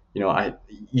I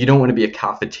you don't want to be a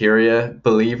cafeteria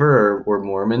believer or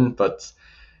Mormon, but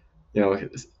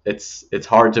it's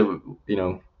hard to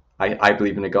I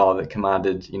believe in a God that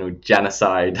commanded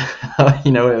genocide.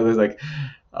 It was like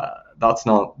that's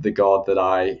not the God that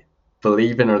I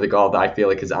believe in, or the God that I feel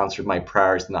like has answered my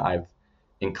prayers and that I've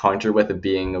encountered with a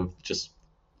being of just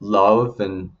love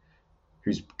and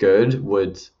who's good.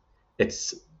 Would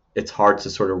it's it's hard to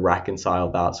sort of reconcile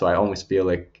that. So I almost feel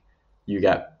like you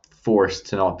get forced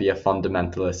to not be a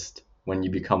fundamentalist when you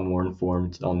become more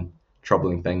informed on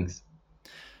troubling things.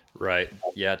 Right.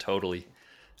 Yeah, totally.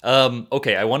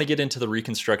 Okay, I want to get into the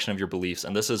reconstruction of your beliefs,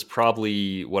 and this is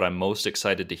probably what I'm most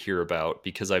excited to hear about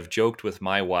because I've joked with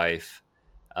my wife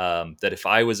that if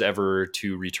I was ever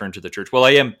to return to the church, well,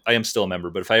 I am still a member,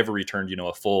 but if I ever returned,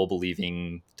 a full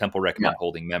believing temple Yeah, recommend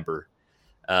holding member,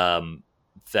 um,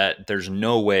 that there's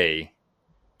no way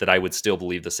that I would still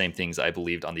believe the same things I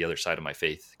believed on the other side of my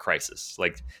faith crisis.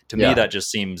 Like to me, yeah. that just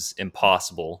seems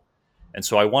impossible. And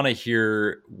so I want to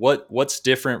hear what's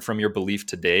different from your belief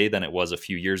today than it was a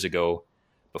few years ago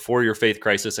before your faith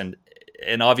crisis. And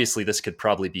obviously this could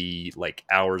probably be like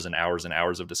hours and hours and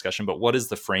hours of discussion, but what is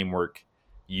the framework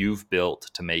you've built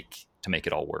to make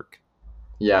it all work?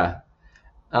 Yeah.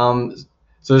 Um,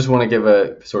 so I just want to give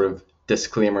a sort of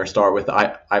disclaimer. Start with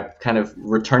I've kind of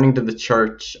returning to the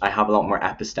church. I have a lot more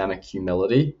epistemic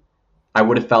humility. I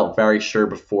would have felt very sure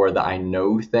before that I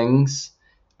know things,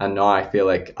 and now I feel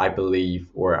like I believe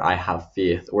or I have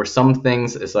faith. Or some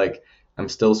things it's like I'm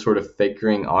still sort of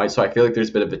figuring out. So I feel like there's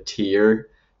a bit of a tier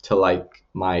to like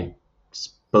my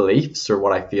beliefs or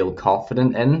what I feel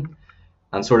confident in,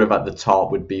 and sort of at the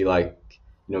top would be like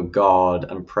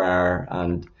God and prayer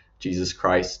and Jesus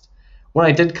Christ. When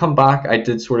I did come back, I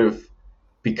did sort of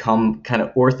become kind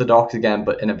of orthodox again,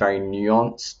 but in a very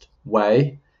nuanced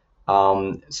way.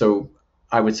 So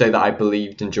I would say that I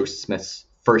believed in Joseph Smith's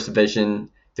first vision,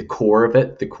 the core of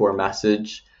it, the core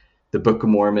message, the Book of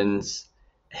Mormon's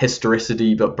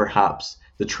historicity, but perhaps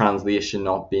the translation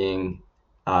not being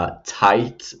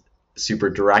tight, super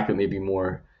direct, but maybe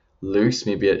more loose,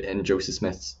 maybe in Joseph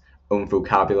Smith's own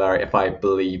vocabulary. If I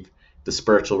believe the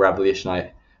spiritual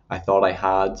revelation I thought I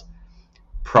had,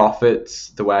 prophets,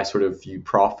 the way I sort of view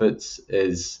prophets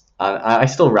is, and I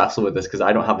still wrestle with this because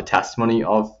I don't have a testimony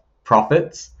of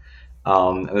prophets,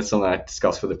 and it's something I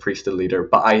discuss with a priesthood leader,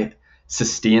 but I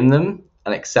sustain them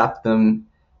and accept them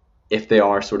if they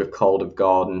are sort of called of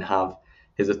God and have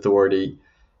his authority.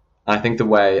 And I think the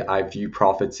way I view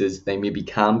prophets is they maybe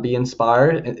can be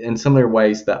inspired in similar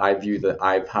ways that I view that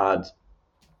I've had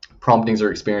promptings or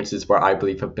experiences where I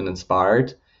believe have been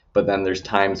inspired, but then there's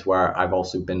times where I've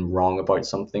also been wrong about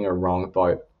something or wrong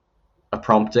about a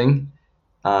prompting.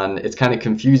 And it's kind of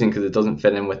confusing because it doesn't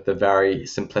fit in with the very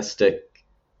simplistic,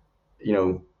 you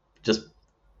know, just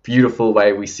beautiful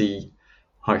way we see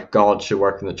how God should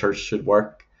work and the church should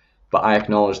work. But I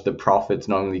acknowledge that prophets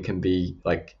not only can be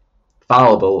like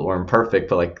fallible or imperfect,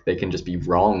 but like they can just be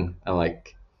wrong, and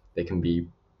like they can be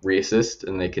racist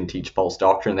and they can teach false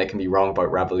doctrine. They can be wrong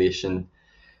about revelation,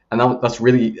 and that's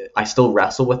really I still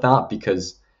wrestle with that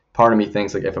because part of me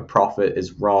thinks like if a prophet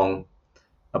is wrong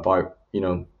about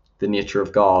the nature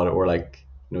of God or like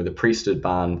the priesthood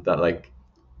band, that like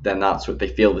then that's what they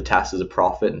fail the test as a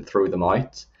prophet and throw them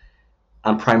out.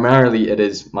 And primarily it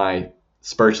is my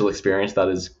spiritual experience that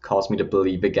has caused me to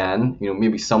believe again.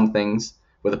 Maybe some things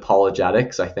with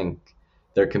apologetics, I think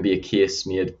there can be a case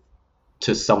made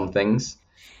to some things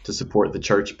to support the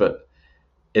church, but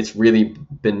it's really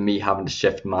been me having to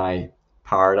shift my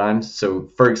paradigms. So,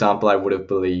 for example, I would have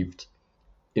believed,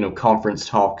 conference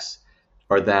talks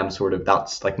are them sort of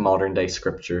that's like modern day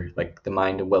scripture, like the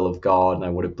mind and will of God. And I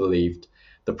would have believed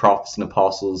the prophets and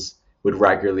apostles would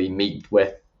regularly meet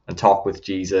with and talk with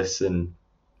Jesus. And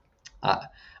I,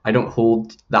 I don't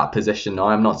hold that position now.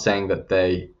 I'm not saying that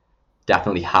they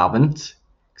definitely haven't,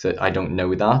 because I don't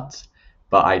know that,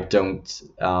 but I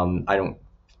don't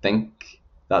think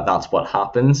that that's what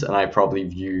happens, and I probably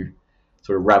view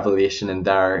sort of revelation in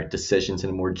their decisions in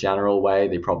a more general way.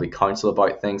 They probably counsel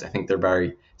about things. I think they're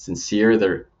very sincere.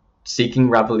 They're seeking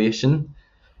revelation.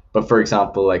 But for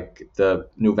example, like the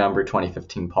November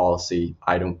 2015 policy,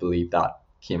 I don't believe that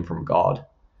came from God.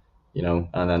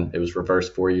 and then it was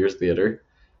reversed 4 years later.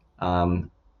 Um,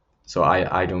 so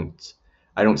I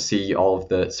don't see all of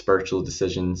the spiritual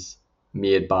decisions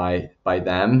made by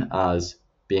them as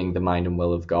being the mind and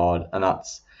will of God, and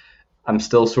I'm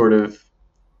still sort of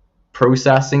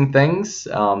processing things.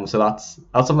 So that's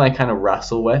something I kind of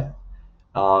wrestle with.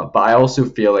 But I also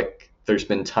feel like there's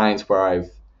been times where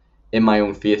in my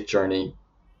own faith journey,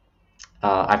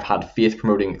 I've had faith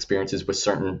promoting experiences with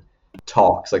certain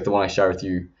talks, like the one I shared with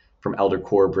you from Elder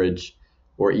Corbridge,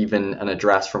 or even an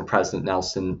address from President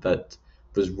Nelson that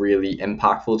was really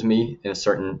impactful to me in a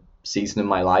certain season of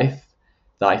my life,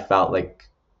 that I felt like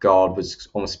God was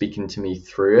almost speaking to me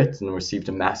through it and received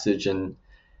a message. And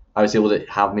I was able to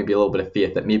have maybe a little bit of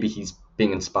faith that maybe he's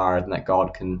being inspired and that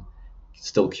God can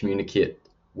still communicate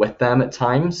with them at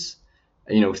times.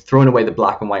 Throwing away the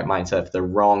black and white mindset. If they're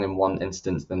wrong in one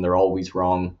instance, then they're always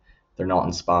wrong. They're not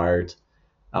inspired.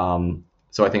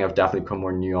 So I think I've definitely become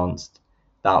more nuanced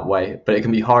that way. But it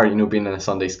can be hard, being in a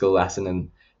Sunday school lesson and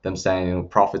them saying,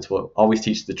 prophets will always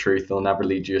teach the truth. They'll never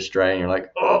lead you astray. And you're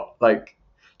like, oh, like,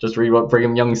 just read what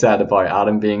Brigham Young said about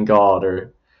Adam being God,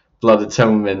 or blood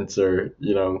atonement, or,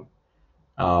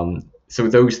 so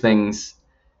those things,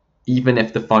 even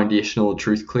if the foundational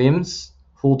truth claims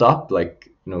hold up, like,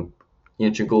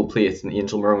 ancient gold plates and the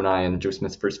angel Moroni and Joe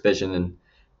Smith's first vision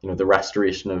and, the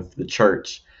restoration of the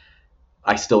church,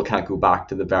 I still can't go back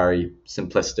to the very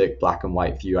simplistic black and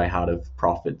white view I had of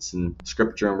prophets and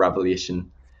scripture and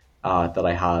revelation that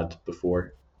I had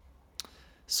before.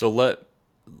 So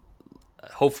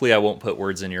hopefully I won't put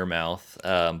words in your mouth,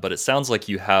 but it sounds like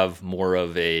you have more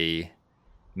of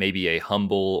maybe a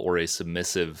humble or a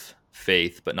submissive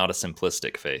faith, but not a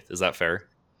simplistic faith. Is that fair?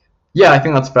 Yeah, I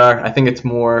think that's fair. I think it's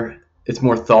more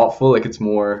thoughtful, like it's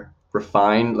more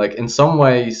refined. Like in some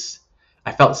ways,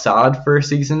 I felt sad for a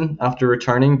season after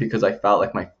returning because I felt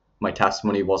like my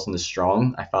testimony wasn't as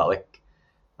strong. I felt like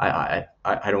I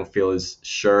don't feel as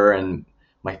sure and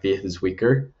my faith is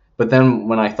weaker. But then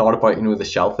when I thought about, the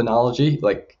shelf analogy,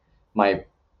 like my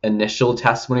initial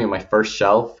testimony on my first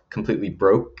shelf completely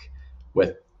broke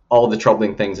with all the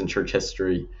troubling things in church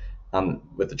history,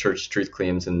 with the church truth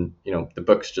claims, and the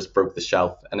books just broke the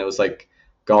shelf, and it was like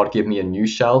God gave me a new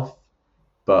shelf,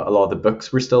 but a lot of the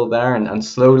books were still there, and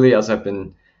slowly as I've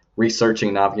been researching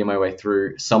and navigating my way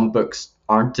through, some books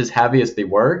aren't as heavy as they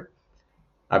were.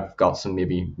 I've got some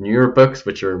maybe newer books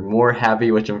which are more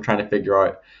heavy, which I'm trying to figure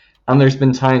out. And there's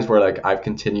been times where like I've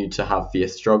continued to have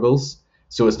faith struggles.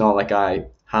 So it's not like I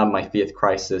had my faith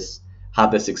crisis,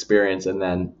 had this experience, and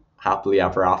then happily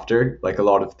ever after. Like a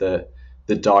lot of the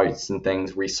doubts and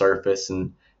things resurface,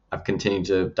 and I've continued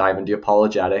to dive into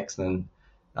apologetics and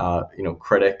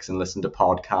critics and listen to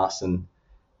podcasts, and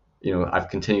I've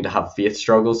continued to have faith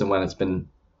struggles. And when it's been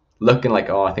looking like,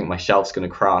 oh, I think my shelf's going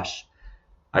to crash,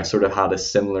 I've sort of had a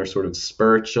similar sort of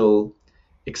spiritual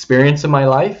experience in my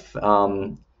life.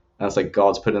 And it's like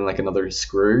God's put in like another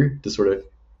screw to sort of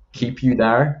keep you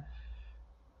there.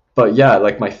 But yeah,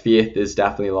 like my faith is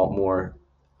definitely a lot more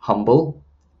humble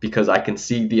because I can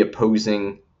see the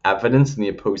opposing evidence and the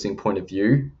opposing point of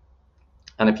view.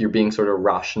 And if you're being sort of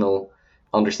rational,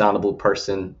 understandable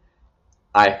person,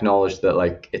 I acknowledge that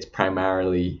like it's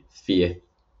primarily faith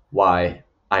why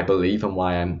I believe and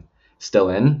why I'm still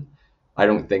in. I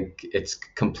don't think it's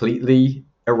completely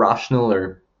irrational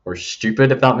or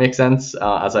stupid, if that makes sense,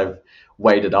 as I've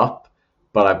weighed it up.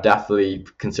 But I've definitely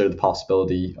considered the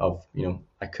possibility of,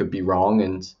 I could be wrong,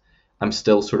 and I'm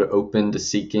still sort of open to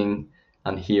seeking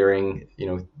and hearing,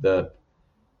 the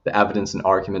evidence and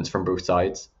arguments from both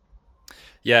sides.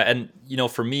 Yeah, and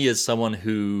for me as someone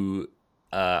who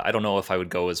I don't know if I would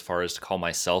go as far as to call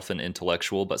myself an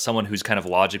intellectual, but someone who's kind of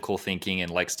logical thinking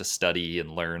and likes to study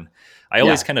and learn. I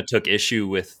always Yeah, kind of took issue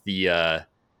with the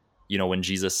when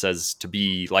Jesus says to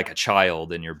be like a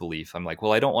child in your belief. I'm like,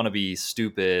 well, I don't want to be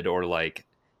stupid or like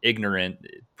ignorant.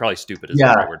 Probably stupid isn't the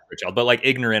right yeah, word for a child, but like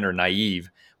ignorant or naive.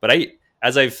 But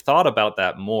as I've thought about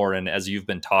that more, and as you've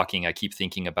been talking, I keep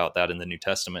thinking about that in the New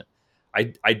Testament.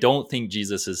 I don't think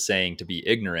Jesus is saying to be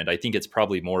ignorant. I think it's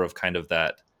probably more of kind of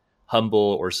that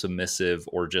humble or submissive,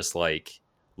 or just like,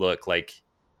 look, like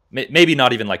maybe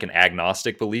not even like an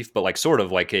agnostic belief, but like sort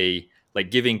of like like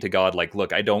giving to God, like,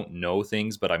 look, I don't know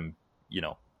things, but you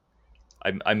know,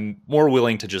 I'm more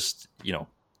willing to just,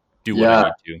 do what I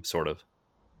yeah. need to, sort of.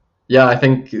 Yeah, I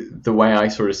think the way I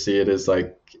sort of see it is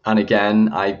like, and again,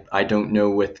 I don't know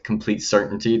with complete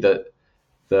certainty that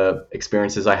the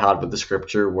experiences I had with the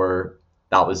scripture were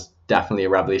that was definitely a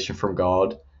revelation from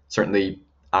God. Certainly,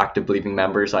 active believing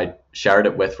members I shared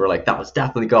it with were like, that was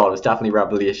definitely God, it was definitely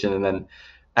revelation. And then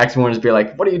ex ones be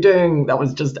like, what are you doing? That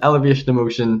was just elevation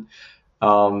emotion.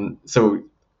 So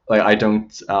like I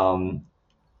don't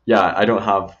yeah, I don't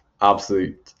have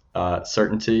absolute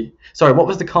certainty. Sorry, what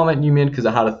was the comment you made? Because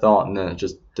I had a thought and then it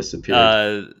just disappeared.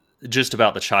 Uh, just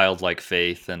about the childlike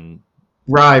faith and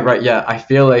Right, right, yeah. I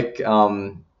feel like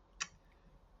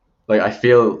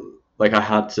I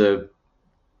had to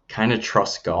kind of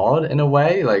trust God in a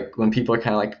way. Like when people are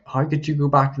kind of like, "How could you go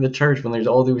back to the church when there's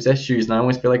all those issues?" And I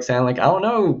always feel like saying like, "I don't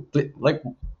know, like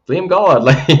blame God."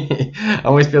 Like I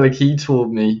always feel like He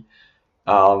told me,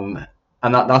 and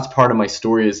that's part of my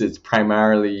story. Is it's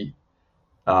primarily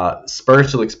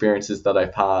spiritual experiences that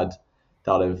I've had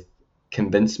that have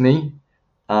convinced me,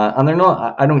 and they're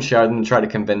not. I don't share them to try to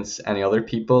convince any other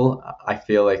people. I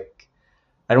feel like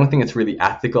I don't think it's really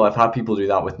ethical. I've had people do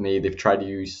that with me. They've tried to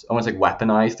use almost like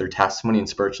weaponize their testimony and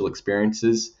spiritual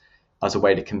experiences as a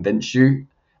way to convince you.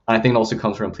 And I think it also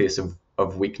comes from a place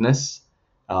of weakness.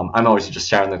 I'm always just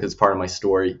sharing them because it's part of my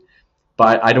story.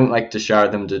 But I don't like to share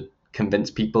them to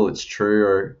convince people it's true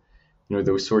or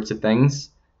those sorts of things.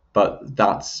 But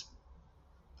that's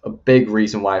a big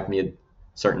reason why I've made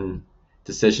certain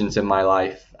decisions in my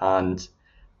life. And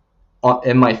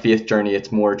in my faith journey,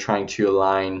 it's more trying to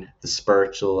align the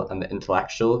spiritual and the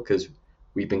intellectual because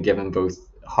we've been given both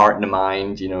heart and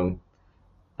mind,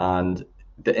 and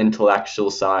the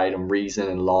intellectual side and reason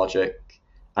and logic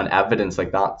and evidence,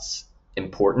 like that's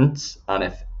important. And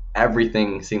if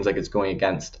everything seems like it's going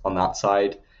against on that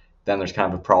side, then there's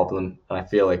kind of a problem. And I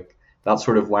feel like that's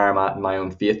sort of where I'm at in my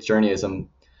own faith journey. Is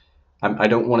I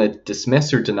don't want to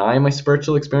dismiss or deny my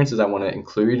spiritual experiences. I want to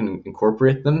include and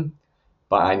incorporate them,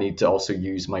 but I need to also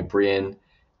use my brain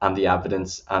and the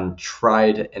evidence and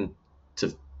try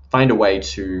to find a way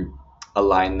to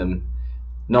align them.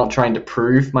 Not trying to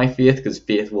prove my faith because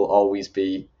faith will always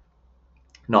be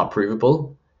not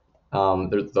provable.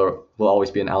 There will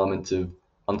always be an element of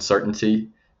uncertainty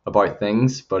about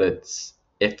things, but it's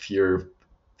if your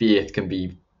faith can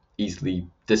be easily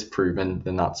disproven,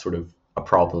 then that's sort of a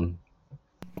problem.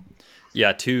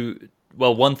 yeah,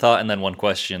 one thought and then one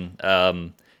question.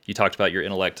 You talked about your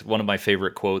intellect. One of my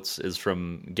favorite quotes is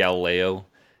from Galileo.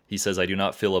 He says, "I do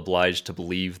not feel obliged to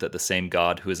believe that the same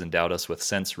God who has endowed us with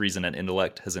sense, reason, and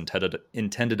intellect has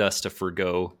intended us to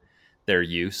forgo their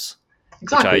use." Which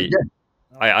Exactly. Yeah.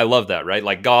 I love that, right?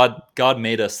 Like God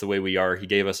made us the way we are. He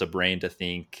gave us a brain to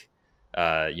think,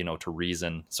 to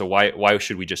reason. So why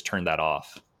should we just turn that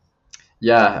off?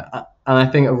 Yeah, and I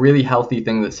think a really healthy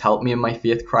thing that's helped me in my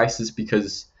faith crisis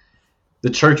because the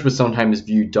church would sometimes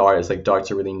view doubt as like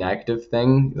doubt's a really negative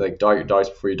thing. Like doubt your doubts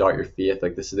before you doubt your faith.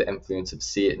 Like this is the influence of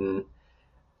Satan.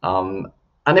 Um,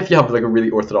 and if you have like a really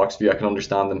orthodox view, I can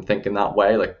understand them thinking that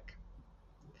way. Like,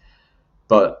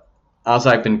 but as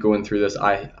I've been going through this,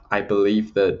 I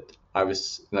believe that I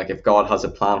was like, if God has a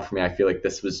plan for me, I feel like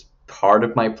this was part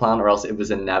of my plan, or else it was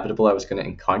inevitable I was going to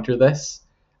encounter this.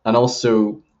 And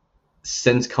also,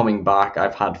 since coming back,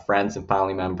 I've had friends and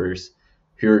family members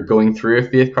who are going through a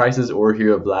faith crisis or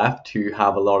who have left who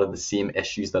have a lot of the same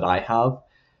issues that I have.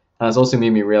 And it's also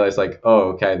made me realize, like,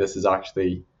 oh, okay, this is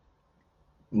actually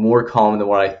more common than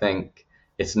what I think.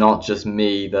 It's not just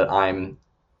me that I'm,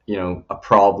 a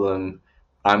problem.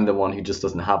 I'm the one who just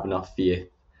doesn't have enough faith.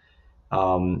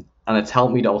 And it's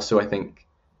helped me to also, I think,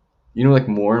 like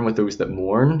mourn with those that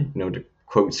mourn, to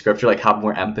quote scripture, like have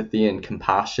more empathy and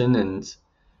compassion and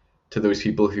to those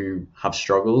people who have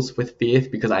struggles with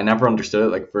faith because I never understood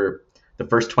it. Like for the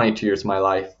first 22 years of my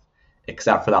life,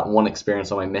 except for that one experience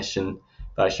on my mission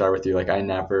that I share with you, like I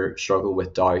never struggled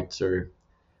with doubts or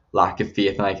lack of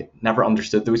faith, and I never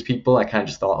understood those people. I kind of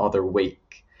just thought, oh, they're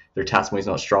weak, their testimony's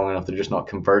not strong enough, they're just not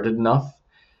converted enough.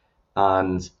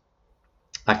 And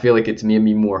I feel like it's made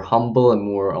me more humble and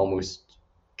more almost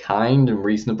kind and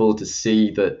reasonable to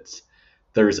see that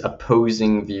there's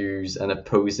opposing views and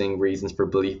opposing reasons for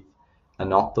belief and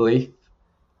not belief.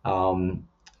 Um,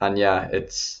 and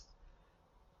it's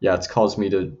caused me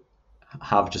to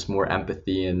have just more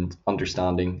empathy and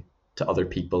understanding to other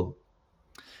people.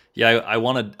 Yeah, I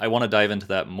want to dive into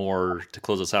that more to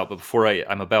close us out. But before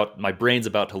my brain's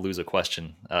about to lose a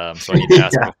question, so I need to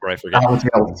ask Yeah, before I that forget. happens to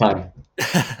me all the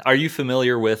time. Are you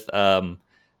familiar with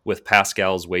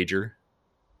Pascal's wager?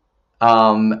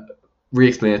 Um,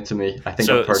 re-explain it to me. I think I've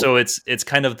So heard. so it's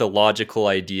kind of the logical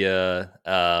idea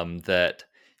that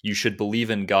you should believe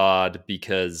in God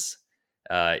because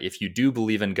if you do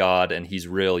believe in God and He's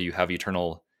real, you have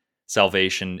eternal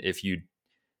salvation. If you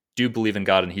do believe in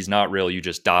God and He's not real, you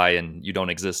just die and you don't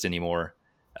exist anymore.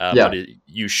 Yeah.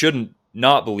 You shouldn't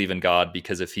not believe in God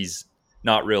because if He's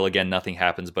not real, again, nothing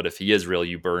happens. But if He is real,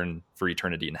 you burn for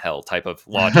eternity in hell. Type of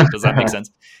logic. Does that make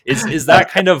sense? Is that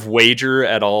kind of wager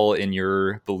at all in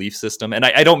your belief system? And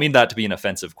I don't mean that to be an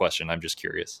offensive question. I'm just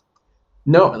curious.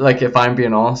 No, like if I'm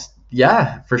being honest,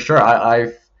 yeah, for sure.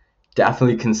 I've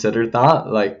definitely considered that.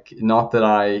 Like, not that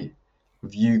I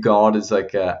view God as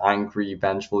like a angry,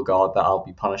 vengeful God that I'll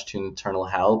be punished to an eternal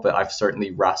hell, but I've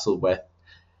certainly wrestled with,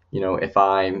 if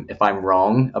I'm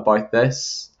wrong about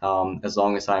this, as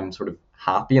long as I'm sort of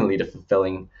happy and lead a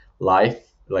fulfilling life,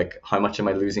 like how much am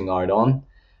I losing out on?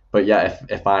 But yeah,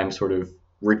 if I'm sort of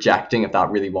rejecting, if that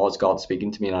really was God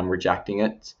speaking to me and I'm rejecting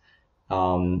it,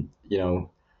 um, you know,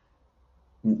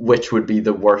 which would be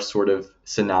the worst sort of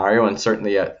scenario, and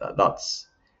certainly that's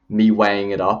me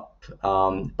weighing it up.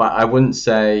 But I wouldn't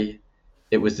say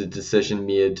it was a decision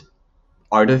made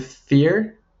out of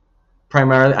fear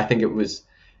primarily. I think it was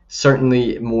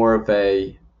certainly more of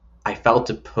I felt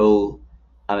a pull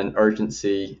and an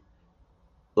urgency,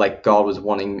 like God was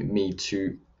wanting me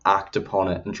to act upon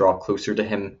it and draw closer to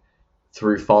Him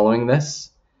through following this,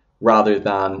 rather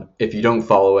than if you don't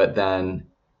follow it, then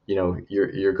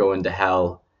you're going to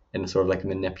hell in a sort of like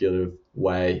manipulative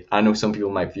way. I know some people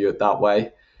might view it that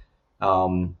way,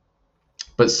 um,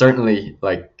 but certainly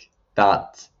like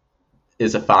that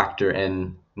is a factor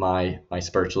in my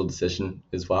spiritual decision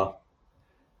as well.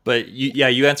 But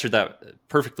you answered that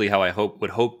perfectly how I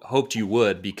hoped you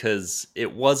would, because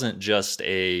it wasn't just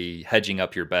a hedging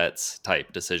up your bets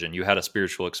type decision. You had a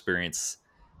spiritual experience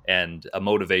and a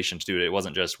motivation to do it. It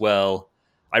wasn't just, well,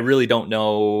 I really don't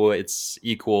know. It's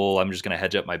equal. I'm just going to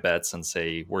hedge up my bets and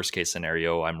say worst case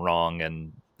scenario, I'm wrong,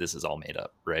 and this is all made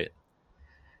up, right?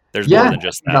 There's more Yeah, than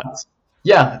just that.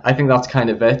 I think that's kind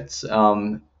of it,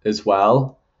 as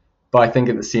well. But I think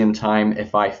at the same time,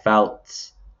 if I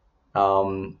felt,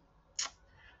 trying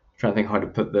to think how to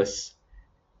put this,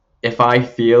 if I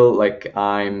feel like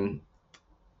I'm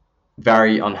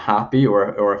very unhappy,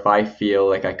 or if I feel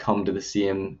like I come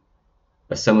to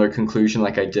a similar conclusion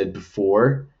like I did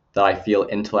before, that I feel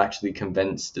intellectually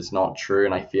convinced is not true,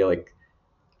 and I feel like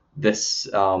this,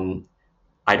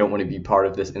 I don't want to be part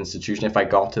of this institution. If I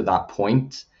got to that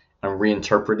point and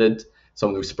reinterpreted some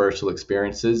of those spiritual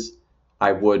experiences,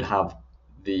 I would have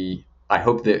I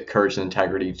hope, the courage and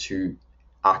integrity to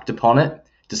act upon it,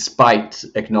 despite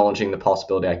acknowledging the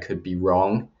possibility I could be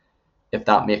wrong, if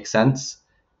that makes sense.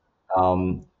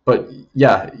 But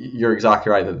yeah, you're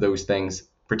exactly right that those things,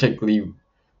 particularly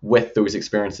with those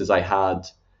experiences I had,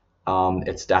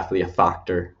 it's definitely a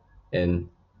factor in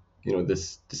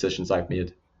this decisions I've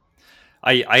made.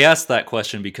 I asked that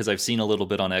question because I've seen a little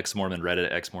bit on Ex Mormon Reddit,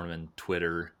 Ex Mormon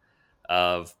Twitter,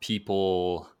 of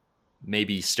people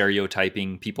maybe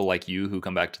stereotyping people like you who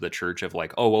come back to the church of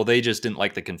like, oh, well, they just didn't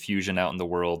like the confusion out in the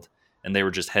world and they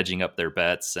were just hedging up their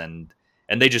bets, and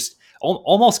they just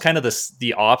almost kind of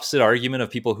the opposite argument of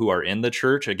people who are in the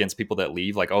church against people that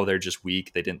leave, like, oh, they're just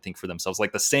weak, they didn't think for themselves,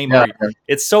 like the same Yeah,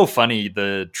 it's so funny,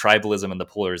 the tribalism and the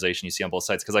polarization you see on both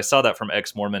sides, because I saw that from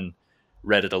Ex Mormon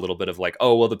Reddit a little bit of like,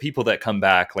 oh, well, the people that come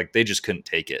back, like they just couldn't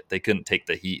take it, they couldn't take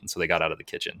the heat, and so they got out of the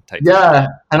kitchen type thing. yeah,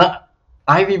 and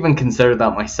I've even considered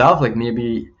that myself. Like,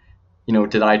 maybe,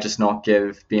 did I just not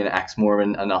give being an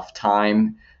ex-Mormon enough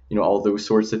time? All those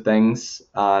sorts of things,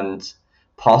 and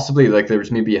possibly like there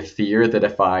was maybe a fear that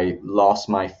if I lost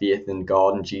my faith in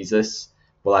God and Jesus,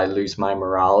 will I lose my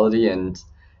morality, and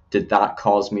did that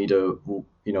cause me to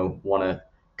want to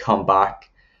come back?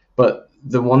 But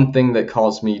the one thing that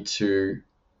caused me to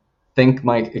think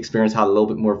my experience had a little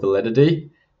bit more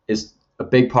validity is a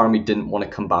big part of me didn't want to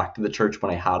come back to the church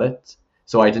when I had it.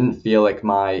 So I didn't feel like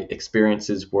my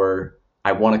experiences were,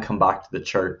 I want to come back to the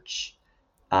church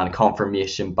and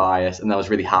confirmation bias, and I was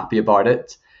really happy about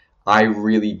it. I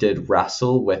really did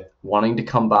wrestle with wanting to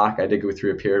come back. I did go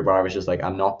through a period where I was just like,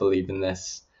 I'm not believing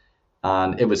this,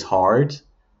 and it was hard.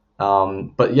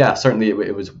 But yeah, certainly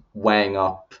it was weighing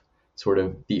up sort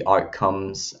of the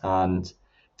outcomes, and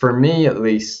for me at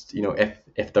least,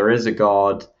 if there is a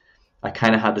God, I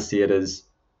kind of had to see it as,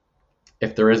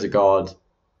 if there is a God,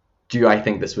 do I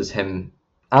think this was Him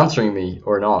answering me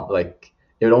or not? Like,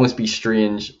 it would almost be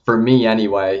strange for me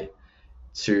anyway,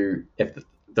 to, if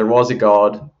there was a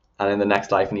God and in the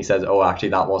next life and He says, oh, actually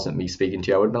that wasn't me speaking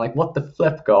to you, I would have been like, what the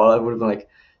flip, God? I would have been like,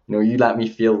 you let me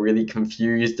feel really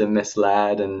confused and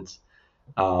misled, and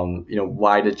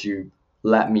why did you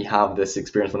let me have this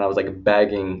experience when I was like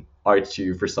begging out to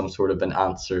you for some sort of an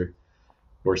answer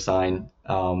or sign?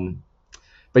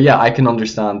 But yeah, I can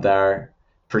understand their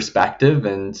perspective,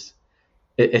 and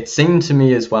it seemed to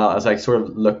me as well, as I sort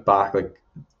of look back, like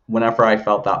whenever I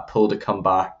felt that pull to come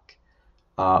back,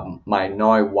 my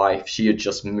now wife, she had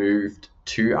just moved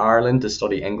to Ireland to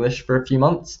study English for a few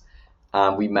months,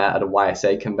 and we met at a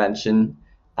YSA convention.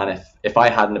 And if I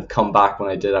hadn't have come back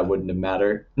when I did, I wouldn't have met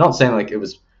her. Not saying like it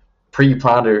was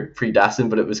pre-planned or predestined,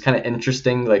 but it was kind of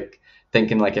interesting, like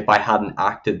thinking like if I hadn't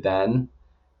acted then,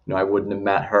 I wouldn't have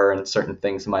met her and certain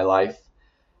things in my life.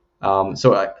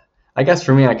 So I guess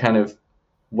for me, I kind of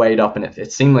weighed up, and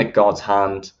it seemed like God's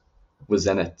hand was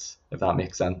in it, if that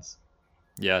makes sense.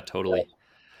 Yeah, totally.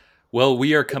 Well,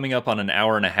 we are coming up on an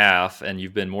hour and a half, and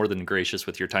you've been more than gracious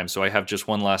with your time. So I have just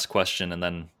one last question, and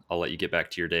then I'll let you get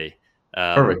back to your day.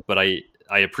 Perfect. But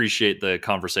I appreciate the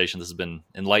conversation. This has been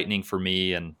enlightening for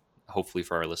me, and hopefully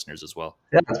for our listeners as well.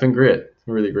 Yeah, it's been great. It's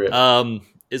been really great.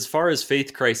 As far as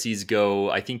faith crises go,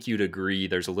 I think you'd agree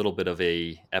there's a little bit of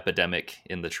a epidemic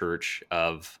in the church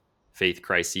of faith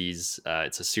crises.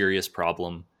 It's a serious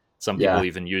problem. Some Yeah, people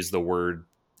even use the word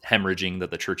hemorrhaging,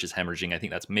 that the church is hemorrhaging. I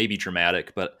think that's maybe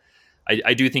dramatic, but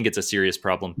I do think it's a serious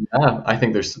problem. yeah. I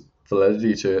think there's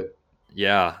validity to it.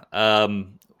 Yeah.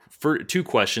 For two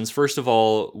questions. First of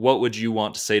all, what would you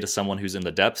want to say to someone who's in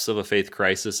the depths of a faith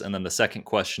crisis? And then the second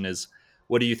question is,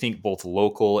 what do you think both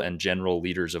local and general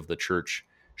leaders of the church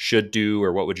should do,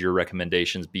 or what would your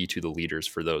recommendations be to the leaders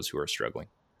for those who are struggling?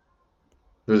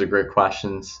 Those are great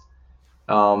questions.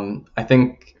 I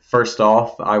think first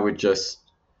off, I would just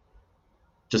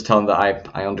tell them that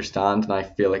I understand and I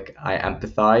feel like I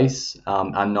empathize,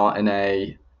 and not in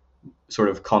a sort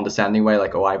of condescending way,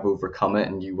 like, oh, I've overcome it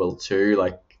and you will too.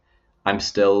 Like, I'm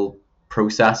still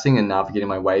processing and navigating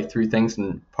my way through things,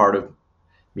 and part of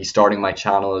me starting my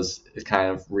channel is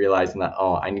kind of realizing that,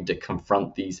 oh, I need to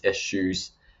confront these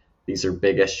issues. These are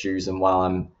big issues, and while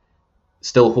I'm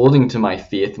still holding to my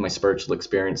faith, my spiritual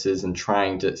experiences, and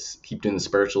trying to keep doing the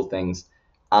spiritual things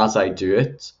as I do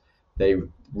it, they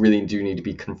really do need to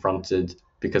be confronted,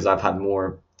 because I've had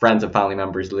more friends and family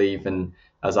members leave, and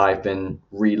as I've been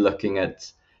re-looking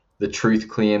at the truth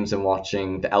claims and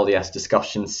watching the LDS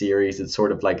discussion series, it's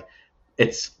sort of like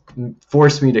it's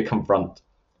forced me to confront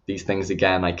these things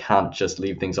again. I can't just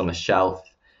leave things on a shelf,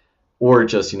 or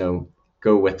just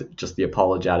go with just the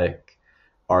apologetic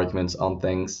arguments on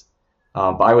things.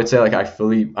 But I would say, like,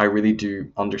 I really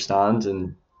do understand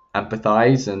and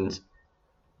empathize, and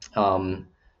um,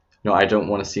 I don't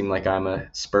want to seem like I'm a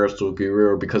spiritual guru,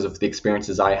 or because of the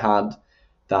experiences I had,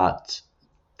 that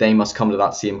they must come to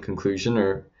that same conclusion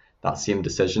or that same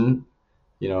decision.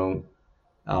 You know,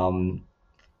 um,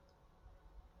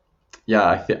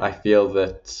 yeah, I feel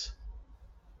that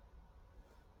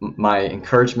my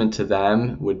encouragement to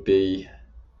them would be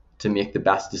to make the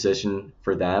best decision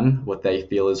for them, what they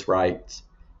feel is right,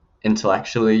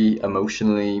 intellectually,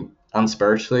 emotionally, and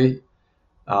spiritually.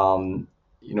 Um,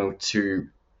 to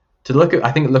look at,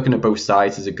 I think looking at both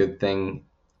sides is a good thing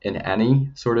in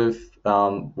any sort of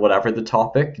whatever the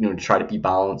topic. To try to be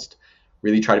balanced,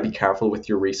 really try to be careful with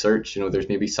your research. There's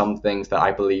maybe some things that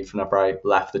I believed whenever I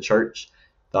left the church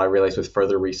that I realized with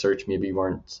further research maybe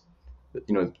weren't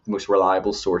the most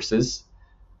reliable sources.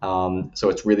 So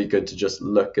it's really good to just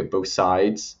look at both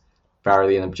sides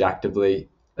fairly and objectively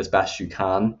as best you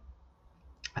can.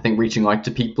 I think reaching out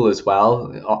to people as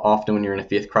well. Often when you're in a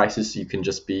faith crisis, you can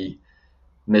just be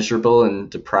miserable and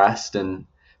depressed, and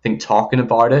I think talking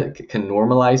about it can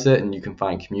normalize it, and you can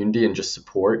find community and just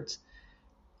support.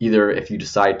 Either if you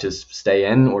decide to stay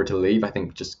in or to leave, I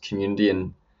think just community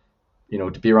and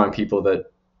to be around people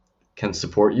that can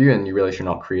support you and you realize you're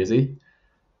not crazy.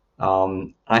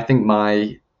 I think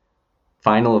my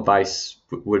final advice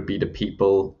would be to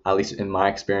people, at least in my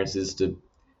experiences, to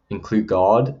include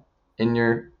God in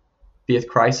your faith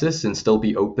crisis and still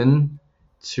be open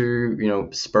to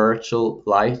spiritual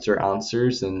light or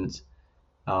answers. And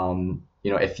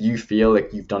if you feel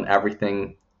like you've done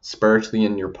everything spiritually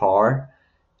in your power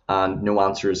and no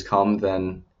answer has come,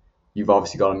 then you've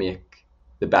obviously got to make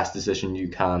the best decision you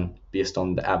can based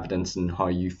on the evidence and how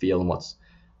you feel and what's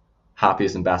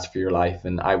happiest and best for your life.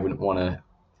 And I wouldn't want to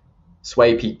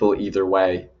sway people either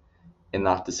way in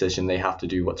that decision. They have to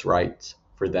do what's right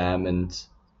for them, and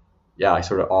yeah, I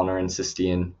sort of honor and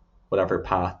sustain whatever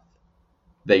path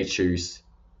they choose.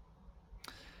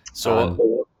 So, And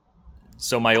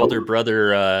so my older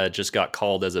brother just got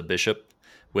called as a bishop,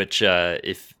 which,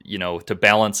 if to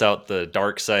balance out the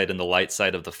dark side and the light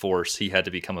side of the force, he had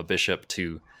to become a bishop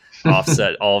to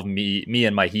offset all of me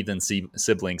and my heathen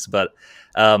siblings. But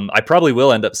I probably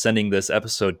will end up sending this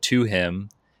episode to him.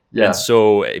 And yeah,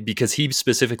 so, because he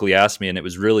specifically asked me, and it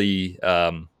was really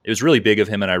big of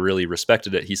him, and I really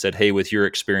respected it. He said, "Hey, with your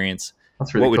experience,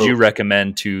 that's what really would cool. you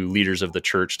recommend to leaders of the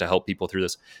church to help people through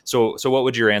this?" So what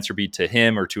would your answer be to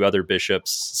him or to other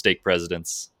bishops, stake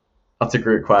presidents? That's a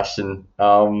great question.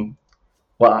 Well,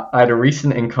 I had a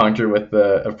recent encounter with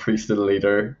a priesthood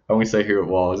leader. I won't say who it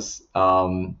was.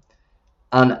 And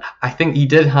I think he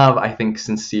did have, I think,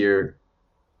 sincere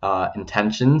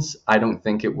intentions. I don't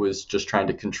think it was just trying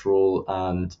to control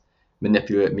and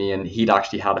manipulate me. And he'd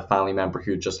actually had a family member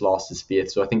who had just lost his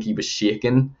faith, so I think he was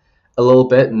shaken a little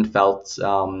bit and felt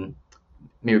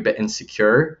maybe a bit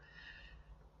insecure.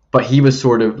 But he was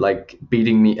sort of like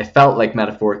beating me. It felt like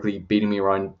metaphorically beating me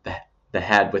around the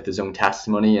head with his own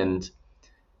testimony and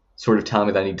sort of telling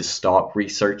me that I need to stop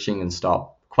researching and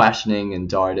stop questioning and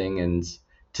doubting, and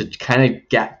to kind of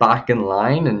get back in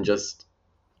line and just,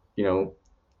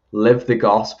 live the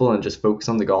gospel and just focus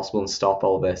on the gospel and stop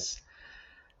all this.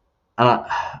 And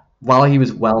while he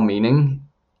was well-meaning,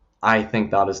 I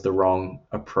think that is the wrong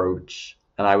approach.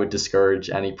 And I would discourage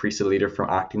any priesthood leader from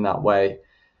acting that way.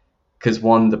 Because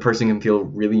one, the person can feel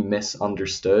really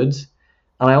misunderstood.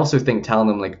 And I also think telling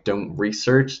them, like, don't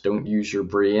research, don't use your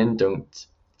brain, don't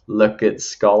look at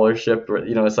scholarship,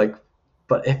 it's like,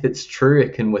 but if it's true,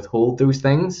 it can withhold those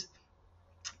things.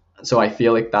 So I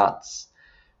feel like that's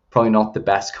probably not the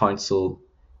best counsel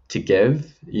to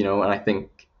give, and I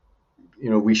think,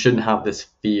 we shouldn't have this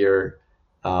fear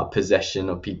position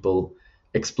of people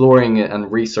exploring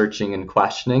and researching and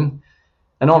questioning.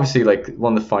 And obviously, like,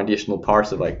 one of the foundational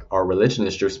parts of like our religion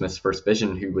is Joseph Smith's first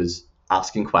vision, who was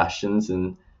asking questions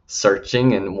and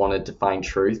searching and wanted to find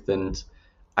truth. And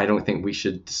I don't think we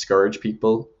should discourage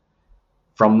people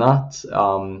from that.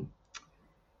 And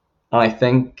I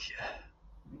think,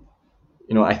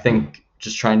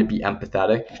 just trying to be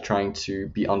empathetic, trying to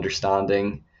be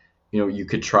understanding, you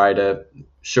could try to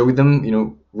show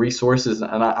them, resources.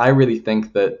 And I really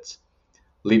think that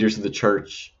leaders of the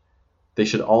church, they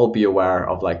should all be aware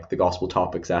of like the gospel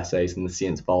topics essays and the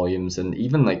saints volumes, and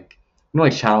even like,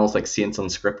 like channels like Saints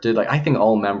Unscripted. Like, I think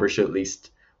all members should at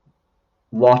least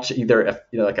watch either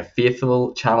like a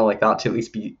faithful channel like that to at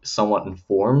least be somewhat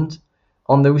informed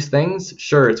on those things.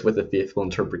 Sure, it's with a faithful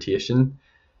interpretation,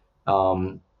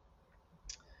 but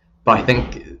I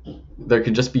think there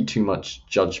can just be too much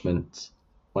judgment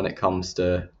when it comes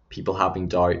to people having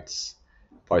doubts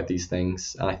about these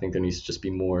things, and I think there needs to just be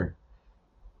more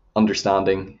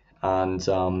understanding. And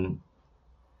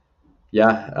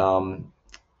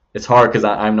it's hard because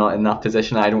I'm not in that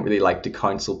position. I don't really like to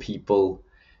counsel people,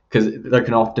 because there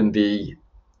can often be,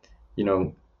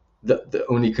 the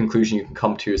only conclusion you can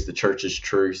come to is the church is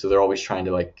true. So they're always trying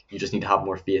to, like, you just need to have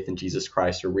more faith in Jesus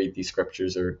Christ, or read these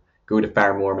scriptures, or go to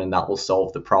Fair Mormon, and that will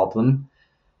solve the problem.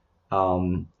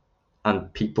 And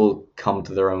people come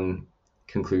to their own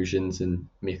conclusions and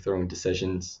make their own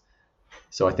decisions.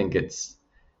 So I think just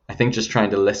trying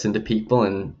to listen to people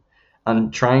and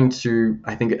trying to,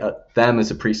 I think, them as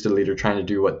a priesthood leader, trying to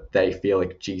do what they feel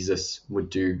like Jesus would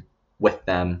do with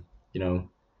them.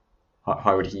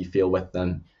 How would he feel with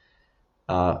them?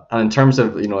 And in terms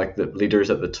of, like the leaders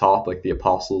at the top, like the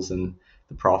apostles and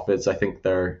the prophets, I think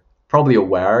they're probably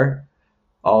aware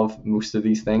of most of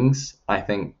these things. I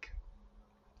think,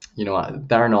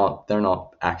 they're not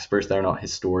experts, they're not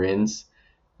historians.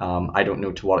 I don't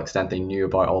know to what extent they knew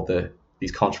about all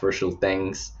these controversial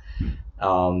things,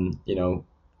 as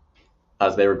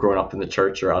they were growing up in the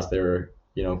church, or as they were,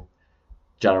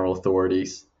 general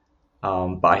authorities.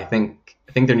 But I think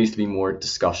there needs to be more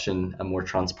discussion and more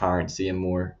transparency and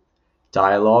more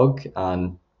dialogue,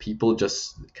 and people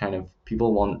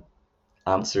want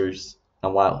answers.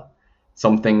 And while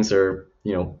some things are,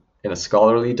 in a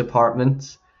scholarly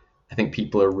department, I think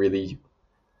people are really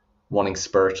wanting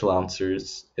spiritual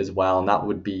answers as well, and that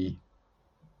would be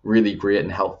really great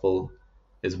and helpful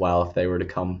as well if they were to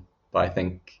come. But I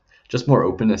think just more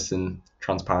openness and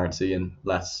transparency and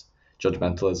less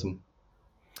judgmentalism.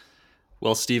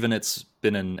 Well, Stephen, it's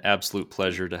been an absolute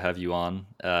pleasure to have you on.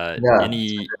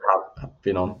 Any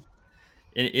been on.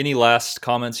 Any last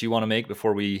comments you want to make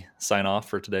before we sign off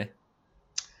for today?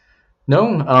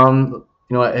 No.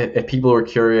 If people are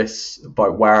curious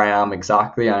about where I am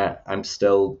exactly, I'm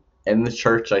still in the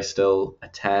church. I still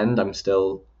attend. I'm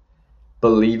still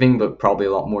believing, but probably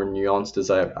a lot more nuanced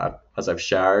as I've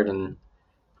shared, and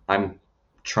I'm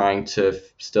trying to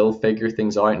still figure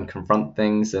things out and confront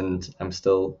things, and I'm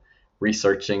still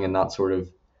researching, and that's sort of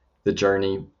the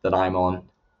journey that I'm on.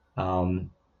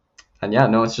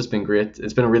 It's just been great.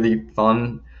 It's been a really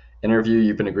fun interview.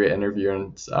 You've been a great interviewer,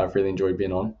 and I've really enjoyed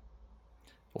being on.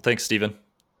 Well, thanks, Stephen.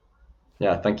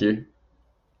 Yeah, thank you.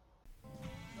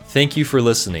 Thank you for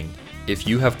listening. If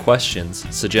you have questions,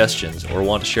 suggestions, or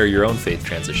want to share your own faith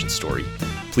transition story,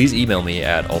 please email me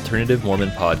at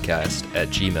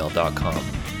alternativemormonpodcast@gmail.com.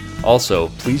 Also,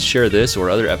 please share this or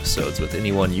other episodes with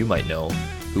anyone you might know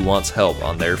who wants help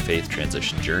on their faith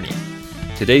transition journey.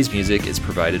 Today's music is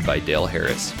provided by Dale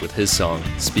Harris with his song,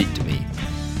 Speak to Me.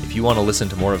 If you want to listen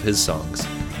to more of his songs,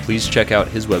 please check out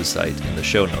his website in the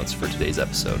show notes for today's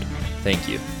episode. Thank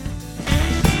you.